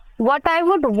I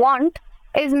would want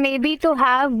is maybe to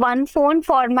have one phone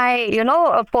for my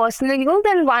personal use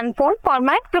and one phone for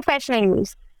my professional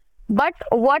use. But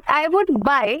what I would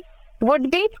buy would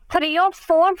be 3 or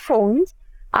 4 phones,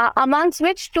 amongst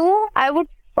which two I would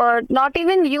not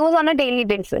even use on a daily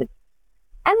basis.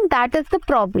 And that is the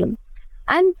problem.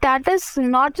 And that is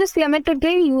not just limited to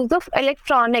the use of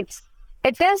electronics.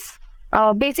 It is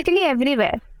basically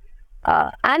everywhere.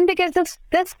 And because of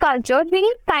this culture,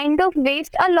 we kind of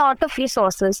waste a lot of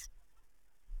resources.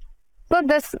 So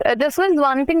this was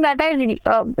one thing that I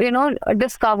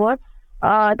discovered,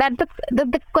 that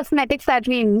the cosmetics that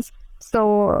we use.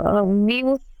 So we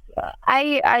use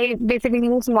I basically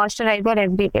use moisturizer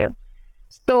every day.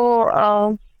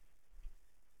 So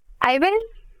I will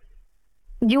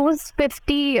use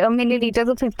 50 milliliters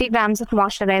or 50 grams of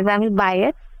moisturizer. I will buy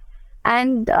it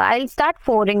and I'll start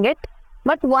pouring it.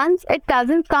 But once it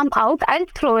doesn't come out, I'll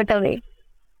throw it away.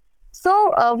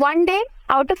 So one day,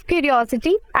 out of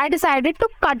curiosity, I decided to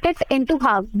cut it into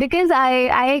half because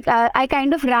I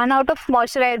kind of ran out of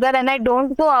moisturizer and I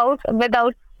don't go out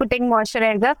without putting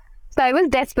moisturizer. So I was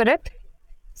desperate.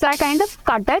 So I kind of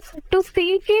cut it to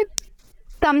see if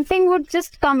something would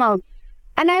just come out.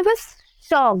 And I was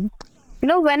shocked.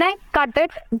 When I cut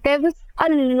it, there was a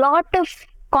lot of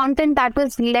content that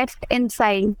was left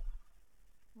inside.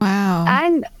 Wow.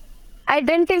 And I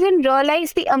didn't even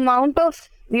realize the amount of,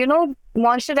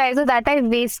 moisturizer that I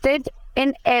wasted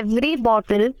in every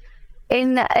bottle,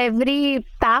 in every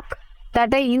pack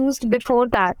that I used before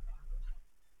that.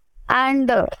 And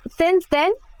since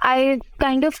then, I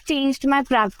kind of changed my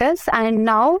practice. And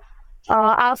now,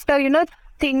 after,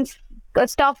 things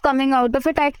stop coming out of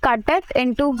it, I cut it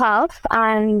into half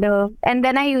and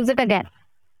then I use it again.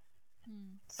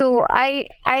 So I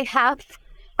have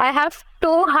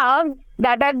 2 halves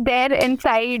that are there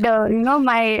inside,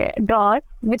 my drawer,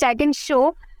 which I can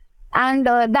show. And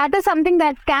that is something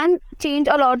that can change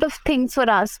a lot of things for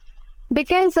us.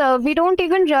 Because we don't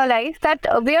even realize that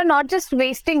we are not just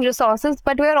wasting resources,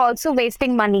 but we are also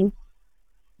wasting money.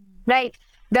 Right?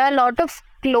 There are a lot of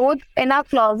clothes in our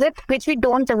closet which we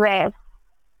don't wear.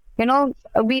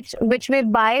 Which we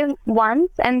buy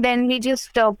once and then we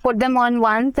just put them on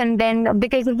once, and then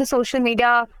because of the social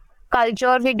media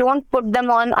culture, we don't put them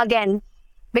on again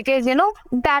because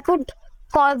that would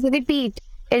cause repeat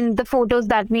in the photos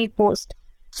that we post,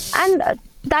 and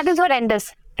that is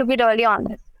horrendous, to be really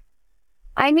honest.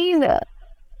 I mean,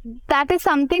 that is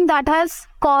something that has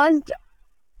caused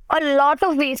a lot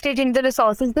of wastage in the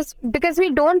resources, because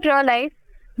we don't realize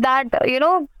that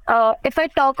if I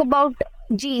talk about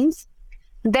jeans,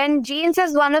 then jeans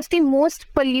is one of the most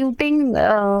polluting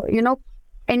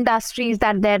industries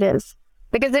that there is,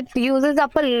 because it uses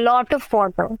up a lot of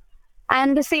water.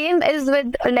 And the same is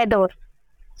with leather.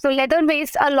 So leather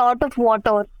wastes a lot of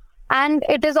water, and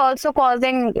it is also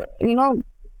causing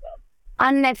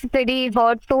unnecessary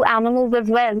hurt to animals as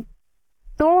well.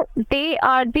 So they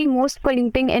are the most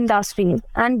polluting industries,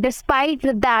 and despite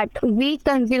that, we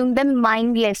consume them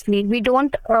mindlessly. We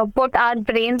don't put our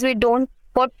brains. We don't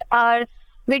put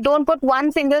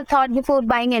one single thought before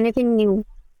buying anything new.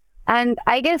 And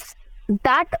I guess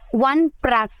that one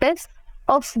practice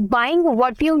of buying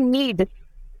what you need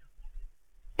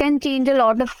can change a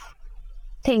lot of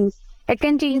things. It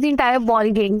can change the entire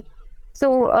ball game.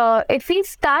 So if we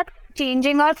start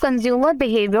changing our consumer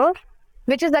behavior,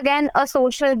 which is again a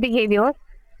social behavior,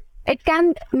 it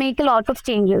can make a lot of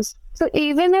changes. So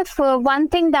even if one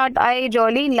thing that I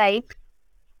really like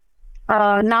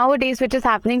nowadays, which is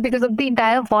happening because of the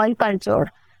entire wall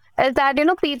culture, is that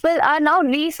people are now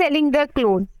reselling their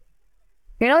clothes.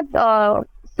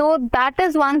 So that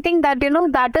is one thing that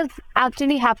that is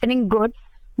actually happening good,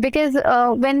 because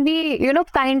when we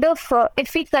kind of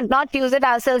if we cannot use it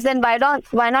ourselves, then why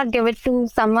not give it to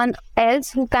someone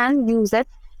else who can use it,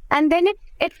 and then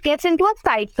it gets into a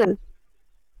cycle.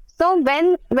 So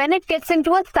when it gets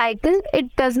into a cycle,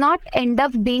 it does not end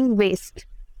up being waste.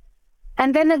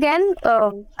 And then again,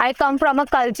 I come from a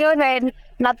culture where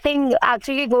nothing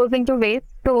actually goes into waste.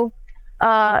 So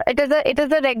it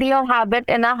is a regular habit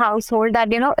in our household that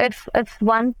if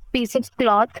one piece of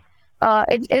cloth,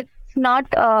 it's not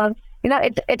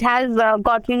it has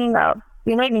gotten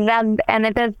rubbed and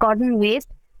it has gotten waste,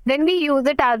 then we use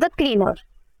it as a cleaner.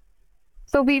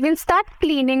 So we will start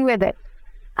cleaning with it.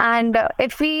 And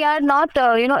if we are not,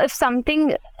 if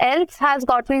something else has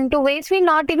gotten into waste, we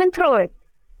not even throw it.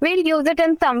 We'll use it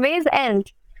in some ways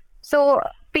else. So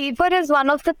paper is one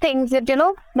of the things that,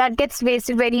 that gets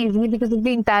wasted very easily because of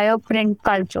the entire print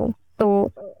culture.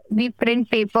 So we print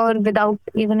paper without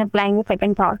even applying a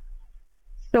second thought.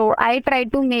 So I try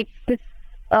to make this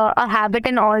a habit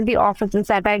in all the offices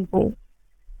that I go,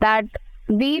 that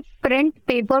we print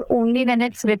paper only when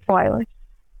it's required.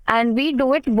 And we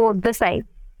do it both the sides.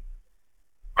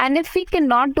 And if we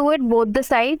cannot do it both the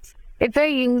sides, if we're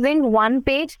using one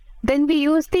page, then we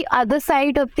use the other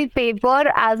side of the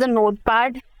paper as a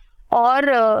notepad,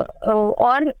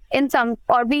 or in some,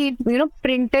 or we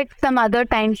print it some other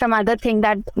time, some other thing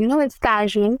that is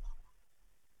casual,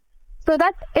 so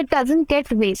that it doesn't get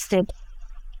wasted.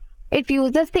 It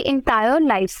uses the entire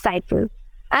life cycle.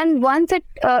 And once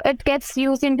it gets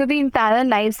used into the entire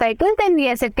life cycle, then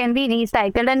yes, it can be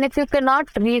recycled. And if you cannot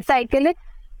recycle it,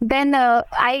 then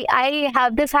I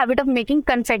have this habit of making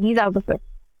confettis out of it.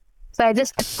 So I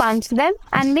just punch them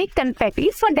and make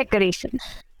confettis for decoration.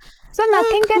 So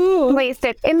nothing gets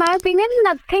wasted. In my opinion,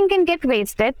 nothing can get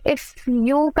wasted if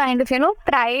you kind of,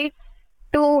 try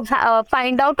to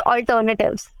find out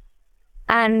alternatives.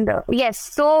 And yes,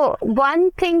 so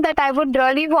one thing that I would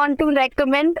really want to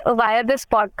recommend via this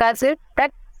podcast is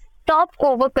that stop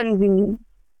over consuming.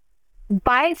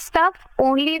 Buy stuff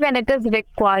only when it is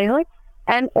required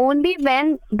and only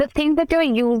when the thing that you're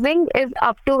using is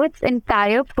up to its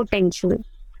entire potential.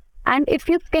 And if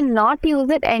you cannot use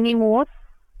it anymore,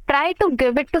 try to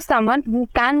give it to someone who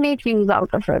can make use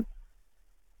out of it.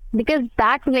 Because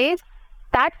that way,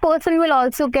 that person will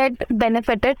also get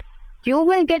benefited, you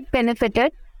will get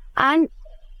benefited, and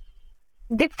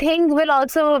the thing will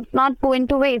also not go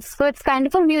into waste. So it's kind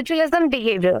of a mutualism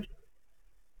behavior.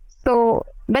 So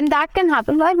when that can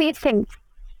happen, why waste things?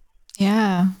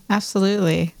 Yeah,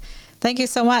 absolutely. Thank you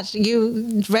so much.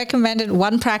 You recommended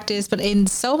one practice, but in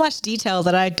so much detail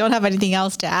that I don't have anything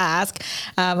else to ask.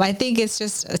 I think it's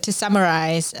just to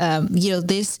summarize,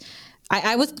 this,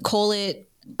 I would call it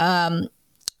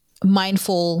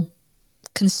mindful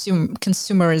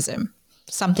consumerism,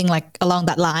 something like along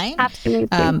that line.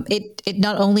 Absolutely. It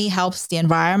not only helps the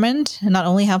environment, not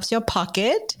only helps your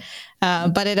pocket,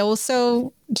 but it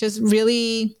also just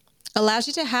really allows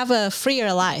you to have a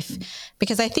freer life.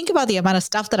 Because I think about the amount of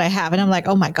stuff that I have and I'm like,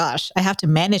 oh my gosh, I have to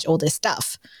manage all this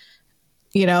stuff.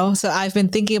 So I've been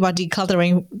thinking about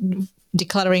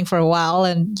decluttering for a while,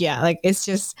 and yeah, like it's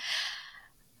just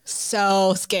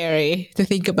so scary to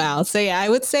think about. So yeah, I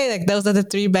would say like those are the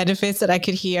three benefits that I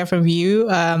could hear from you.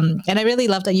 And I really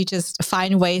love that you just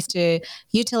find ways to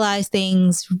utilize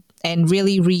things and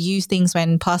really reuse things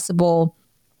when possible.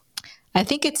 I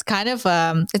think it's kind of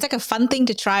it's like a fun thing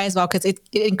to try as well, because it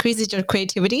increases your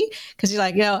creativity, because you're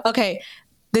like, okay,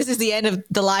 this is the end of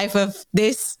the life of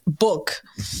this book,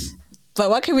 but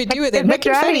what can we do with it? Make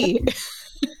confetti.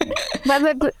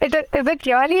 But is it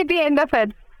really the end of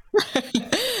it?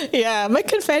 Yeah, make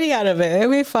confetti out of it.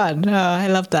 It'll be fun. Oh, I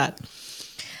love that.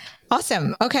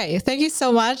 Awesome. Okay. Thank you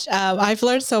so much. I've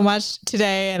learned so much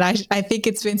today, and I think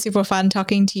it's been super fun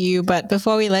talking to you. But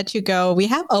before we let you go, we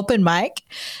have open mic.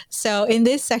 So in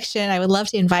this section, I would love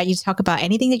to invite you to talk about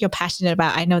anything that you're passionate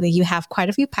about. I know that you have quite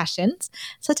a few passions.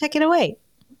 So take it away.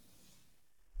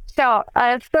 Sure.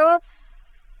 So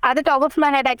at the top of my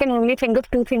head, I can only think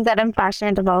of two things that I'm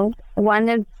passionate about. One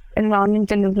is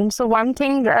environmentalism. So one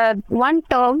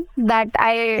term that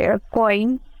I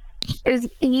coined is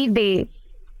eBay.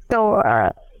 So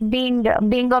being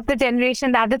of the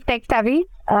generation that is tech savvy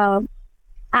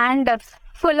and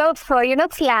full of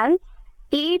slang,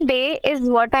 eBay is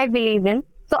what I believe in.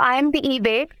 So I am the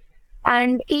eBay,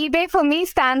 and eBay for me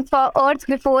stands for Earth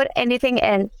before anything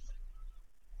else.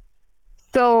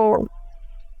 So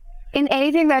in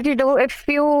anything that you do, if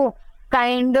you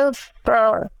kind of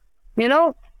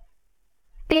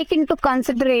take into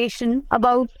consideration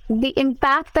about the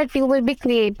impact that you will be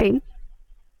creating,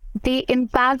 the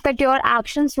impact that your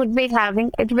actions would be having,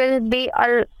 it will be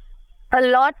a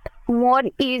lot more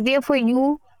easier for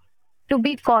you to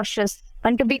be cautious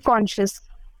and to be conscious.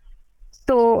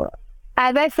 So,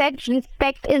 as I said,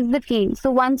 respect is the key.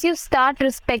 So once you start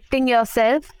respecting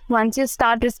yourself, once you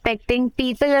start respecting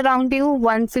people around you,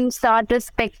 once you start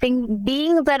respecting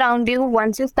beings around you,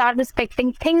 once you start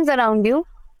respecting things around you,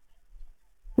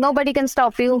 nobody can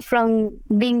stop you from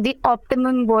being the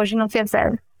optimum version of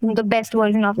yourself, the best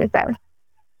version of yourself.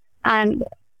 And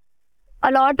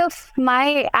a lot of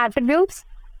my attributes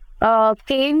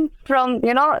came from,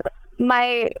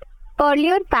 my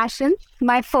earlier passion,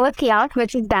 my first love,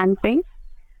 which is dancing.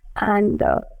 And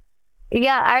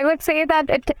I would say that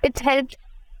it helped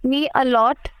me a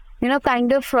lot,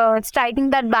 kind of striking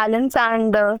that balance.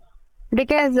 And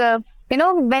because,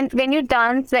 when you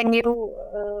dance, when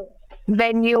you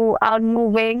when you are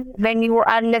moving, when you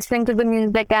are listening to the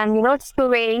music and,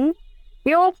 swaying,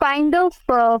 you kind of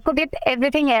forget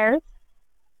everything else,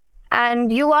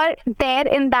 and you are there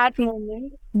in that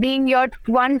moment, being your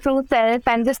one true self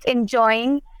and just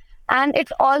enjoying. And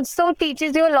it also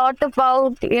teaches you a lot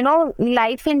about,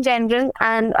 life in general,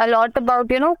 and a lot about,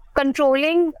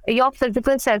 controlling your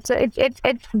physical self. So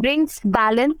it brings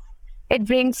balance, it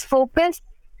brings focus,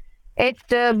 it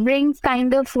brings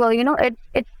kind of,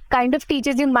 it kind of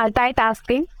teaches you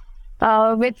multitasking,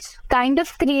 which kind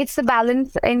of creates a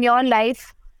balance in your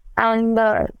life. And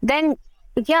then,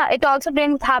 yeah, it also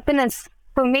brings happiness.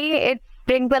 For me, it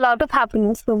brings a lot of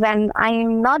happiness. So when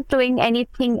I'm not doing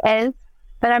anything else,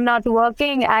 when I'm not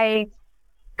working, I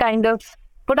kind of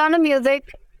put on a music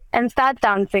and start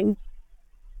dancing.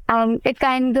 It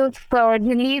kind of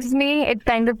relieves me, it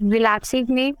kind of relaxes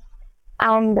me.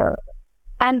 And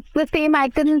and the same I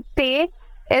can say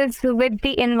is with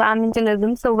the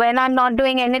environmentalism. So when I'm not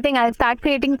doing anything, I'll start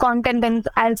creating content and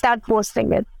I'll start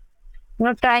posting it.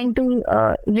 Trying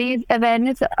to raise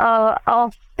awareness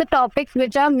of the topics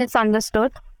which are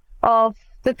misunderstood, of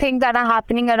the things that are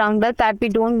happening around us that we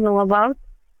don't know about.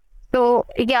 So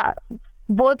yeah,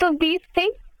 both of these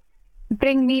things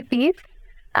bring me peace,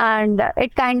 and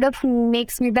it kind of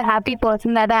makes me the happy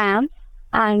person that I am.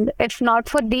 And if not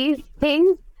for these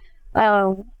things,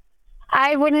 uh,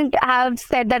 I wouldn't have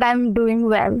said that I'm doing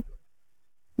well,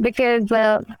 because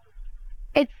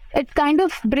it kind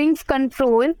of brings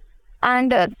control.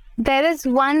 And there is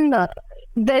one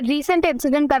the recent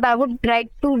incident that I would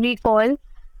like to recall,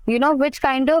 which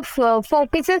kind of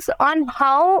focuses on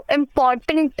how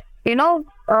important,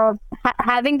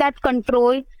 having that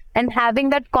control and having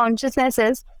that consciousness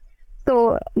is.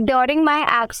 So during my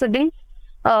accident,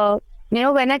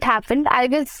 when it happened, I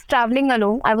was traveling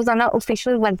alone. I was on an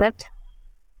official visit,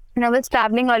 and I was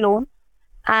traveling alone.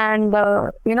 And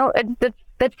the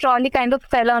trolley kind of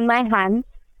fell on my hand,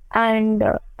 and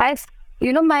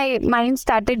my mind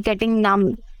started getting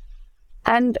numb.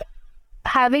 And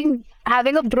having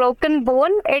a broken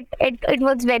bone, it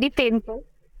was very painful.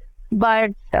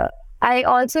 But I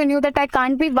also knew that I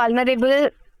can't be vulnerable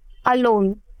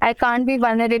alone. I can't be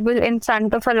vulnerable in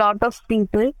front of a lot of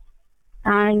people.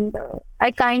 And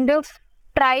I kind of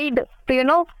tried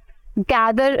to,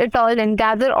 gather it all and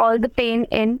gather all the pain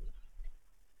in.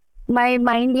 My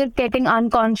mind was getting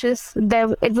unconscious.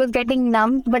 It was getting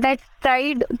numb, but I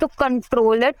tried to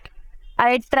control it.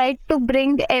 I tried to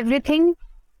bring everything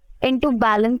into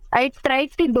balance. I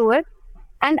tried to do it,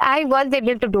 and I was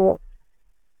able to do it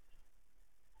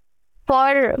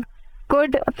for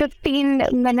good 15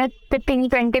 minutes, 15,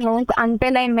 20 minutes,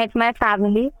 until I met my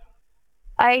family.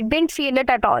 I didn't feel it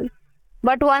at all.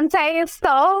 But once I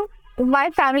saw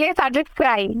my family, I started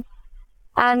crying.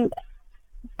 And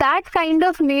that kind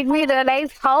of made me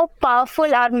realize how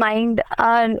powerful our mind,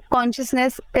 our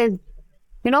consciousness is.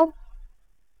 You know,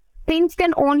 things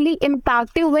can only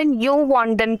impact you when you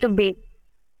want them to be.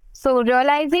 So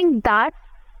realizing that,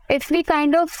 if we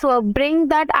kind of bring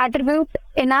that attribute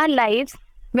in our lives,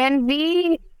 when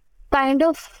we kind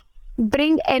of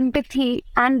bring empathy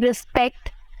and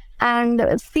respect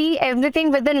and see everything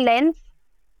with a lens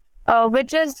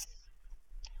which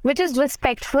is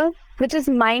respectful, which is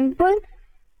mindful,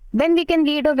 then we can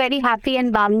lead a very happy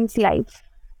and balanced life.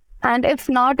 And if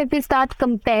not, if we start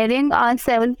comparing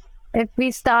ourselves, if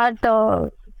we start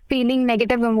feeling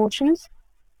negative emotions,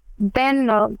 then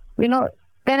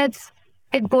then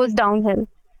it goes downhill.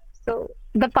 So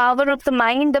the power of the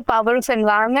mind, the power of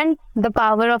environment, the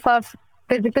power of our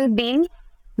physical being,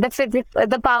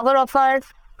 the power of our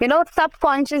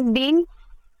subconscious being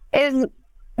is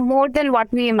more than what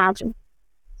we imagine.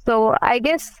 So I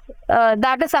guess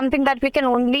that is something that we can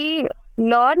only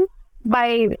learn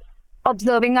by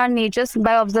observing our natures,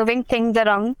 by observing things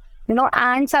around.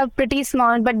 Ants are pretty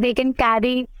small, but they can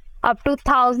carry up to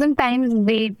 1,000 times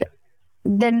weight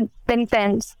than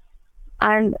tens,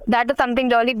 and that is something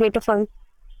really beautiful.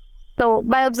 So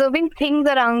by observing things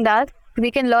around us,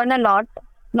 we can learn a lot.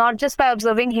 Not just by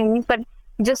observing humans, but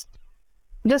just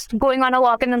going on a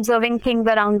walk and observing things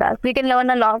around us, we can learn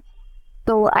a lot.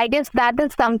 So I guess that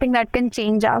is something that can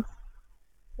change us.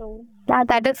 So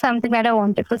that is something that I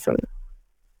wanted to say.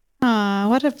 Ah,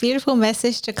 what a beautiful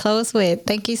message to close with.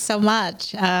 Thank you so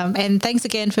much. And thanks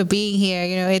again for being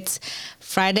here. It's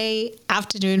Friday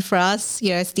afternoon for us.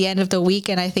 It's the end of the week,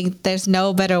 and I think there's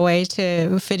no better way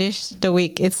to finish the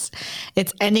week. It's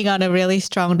ending on a really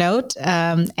strong note.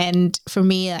 And for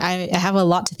me, I have a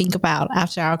lot to think about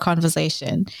after our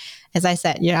conversation. as I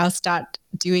said, I'll start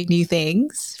doing new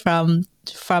things from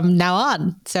now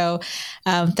on. So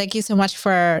thank you so much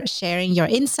for sharing your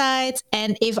insights.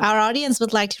 And if our audience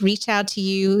would like to reach out to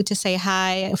you to say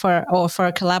hi for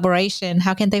a collaboration,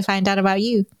 how can they find out about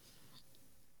you?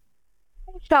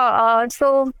 Sure.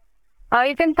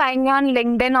 You can find me on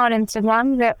LinkedIn or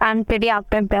Instagram. Where I'm pretty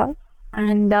active there.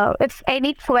 And if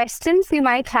any questions you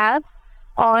might have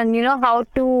on, how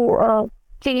to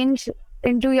change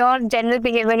into your general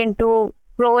behavior into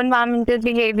pro-environmental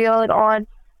behavior or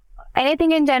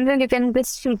anything in general, you can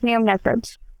just shoot me a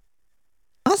message.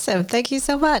 Awesome. Thank you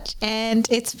so much. And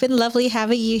it's been lovely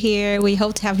having you here. We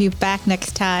hope to have you back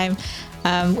next time.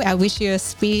 I wish you a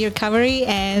speedy recovery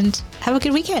and have a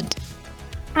good weekend.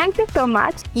 Thank you so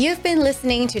much. You've been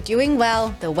listening to Doing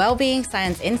Well, the Wellbeing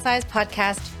Science Insights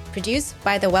podcast, produced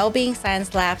by the Wellbeing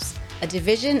Science Labs, a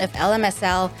division of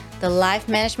LMSL, the Life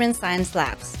Management Science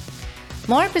Labs.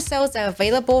 More episodes are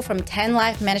available from 10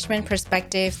 life management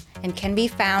perspectives and can be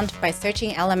found by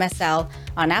searching LMSL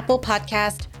on Apple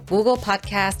Podcast, Google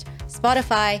Podcast,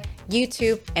 Spotify,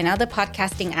 YouTube, and other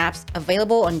podcasting apps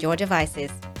available on your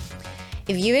devices.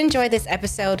 If you enjoyed this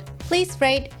episode, please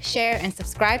rate, share, and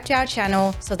subscribe to our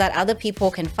channel so that other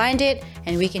people can find it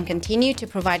and we can continue to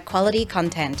provide quality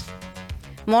content.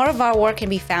 More of our work can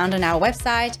be found on our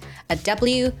website at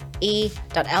we.lmsl.net,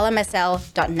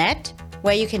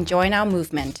 where you can join our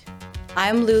movement.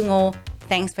 I'm Lu Ngo.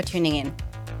 Thanks for tuning in.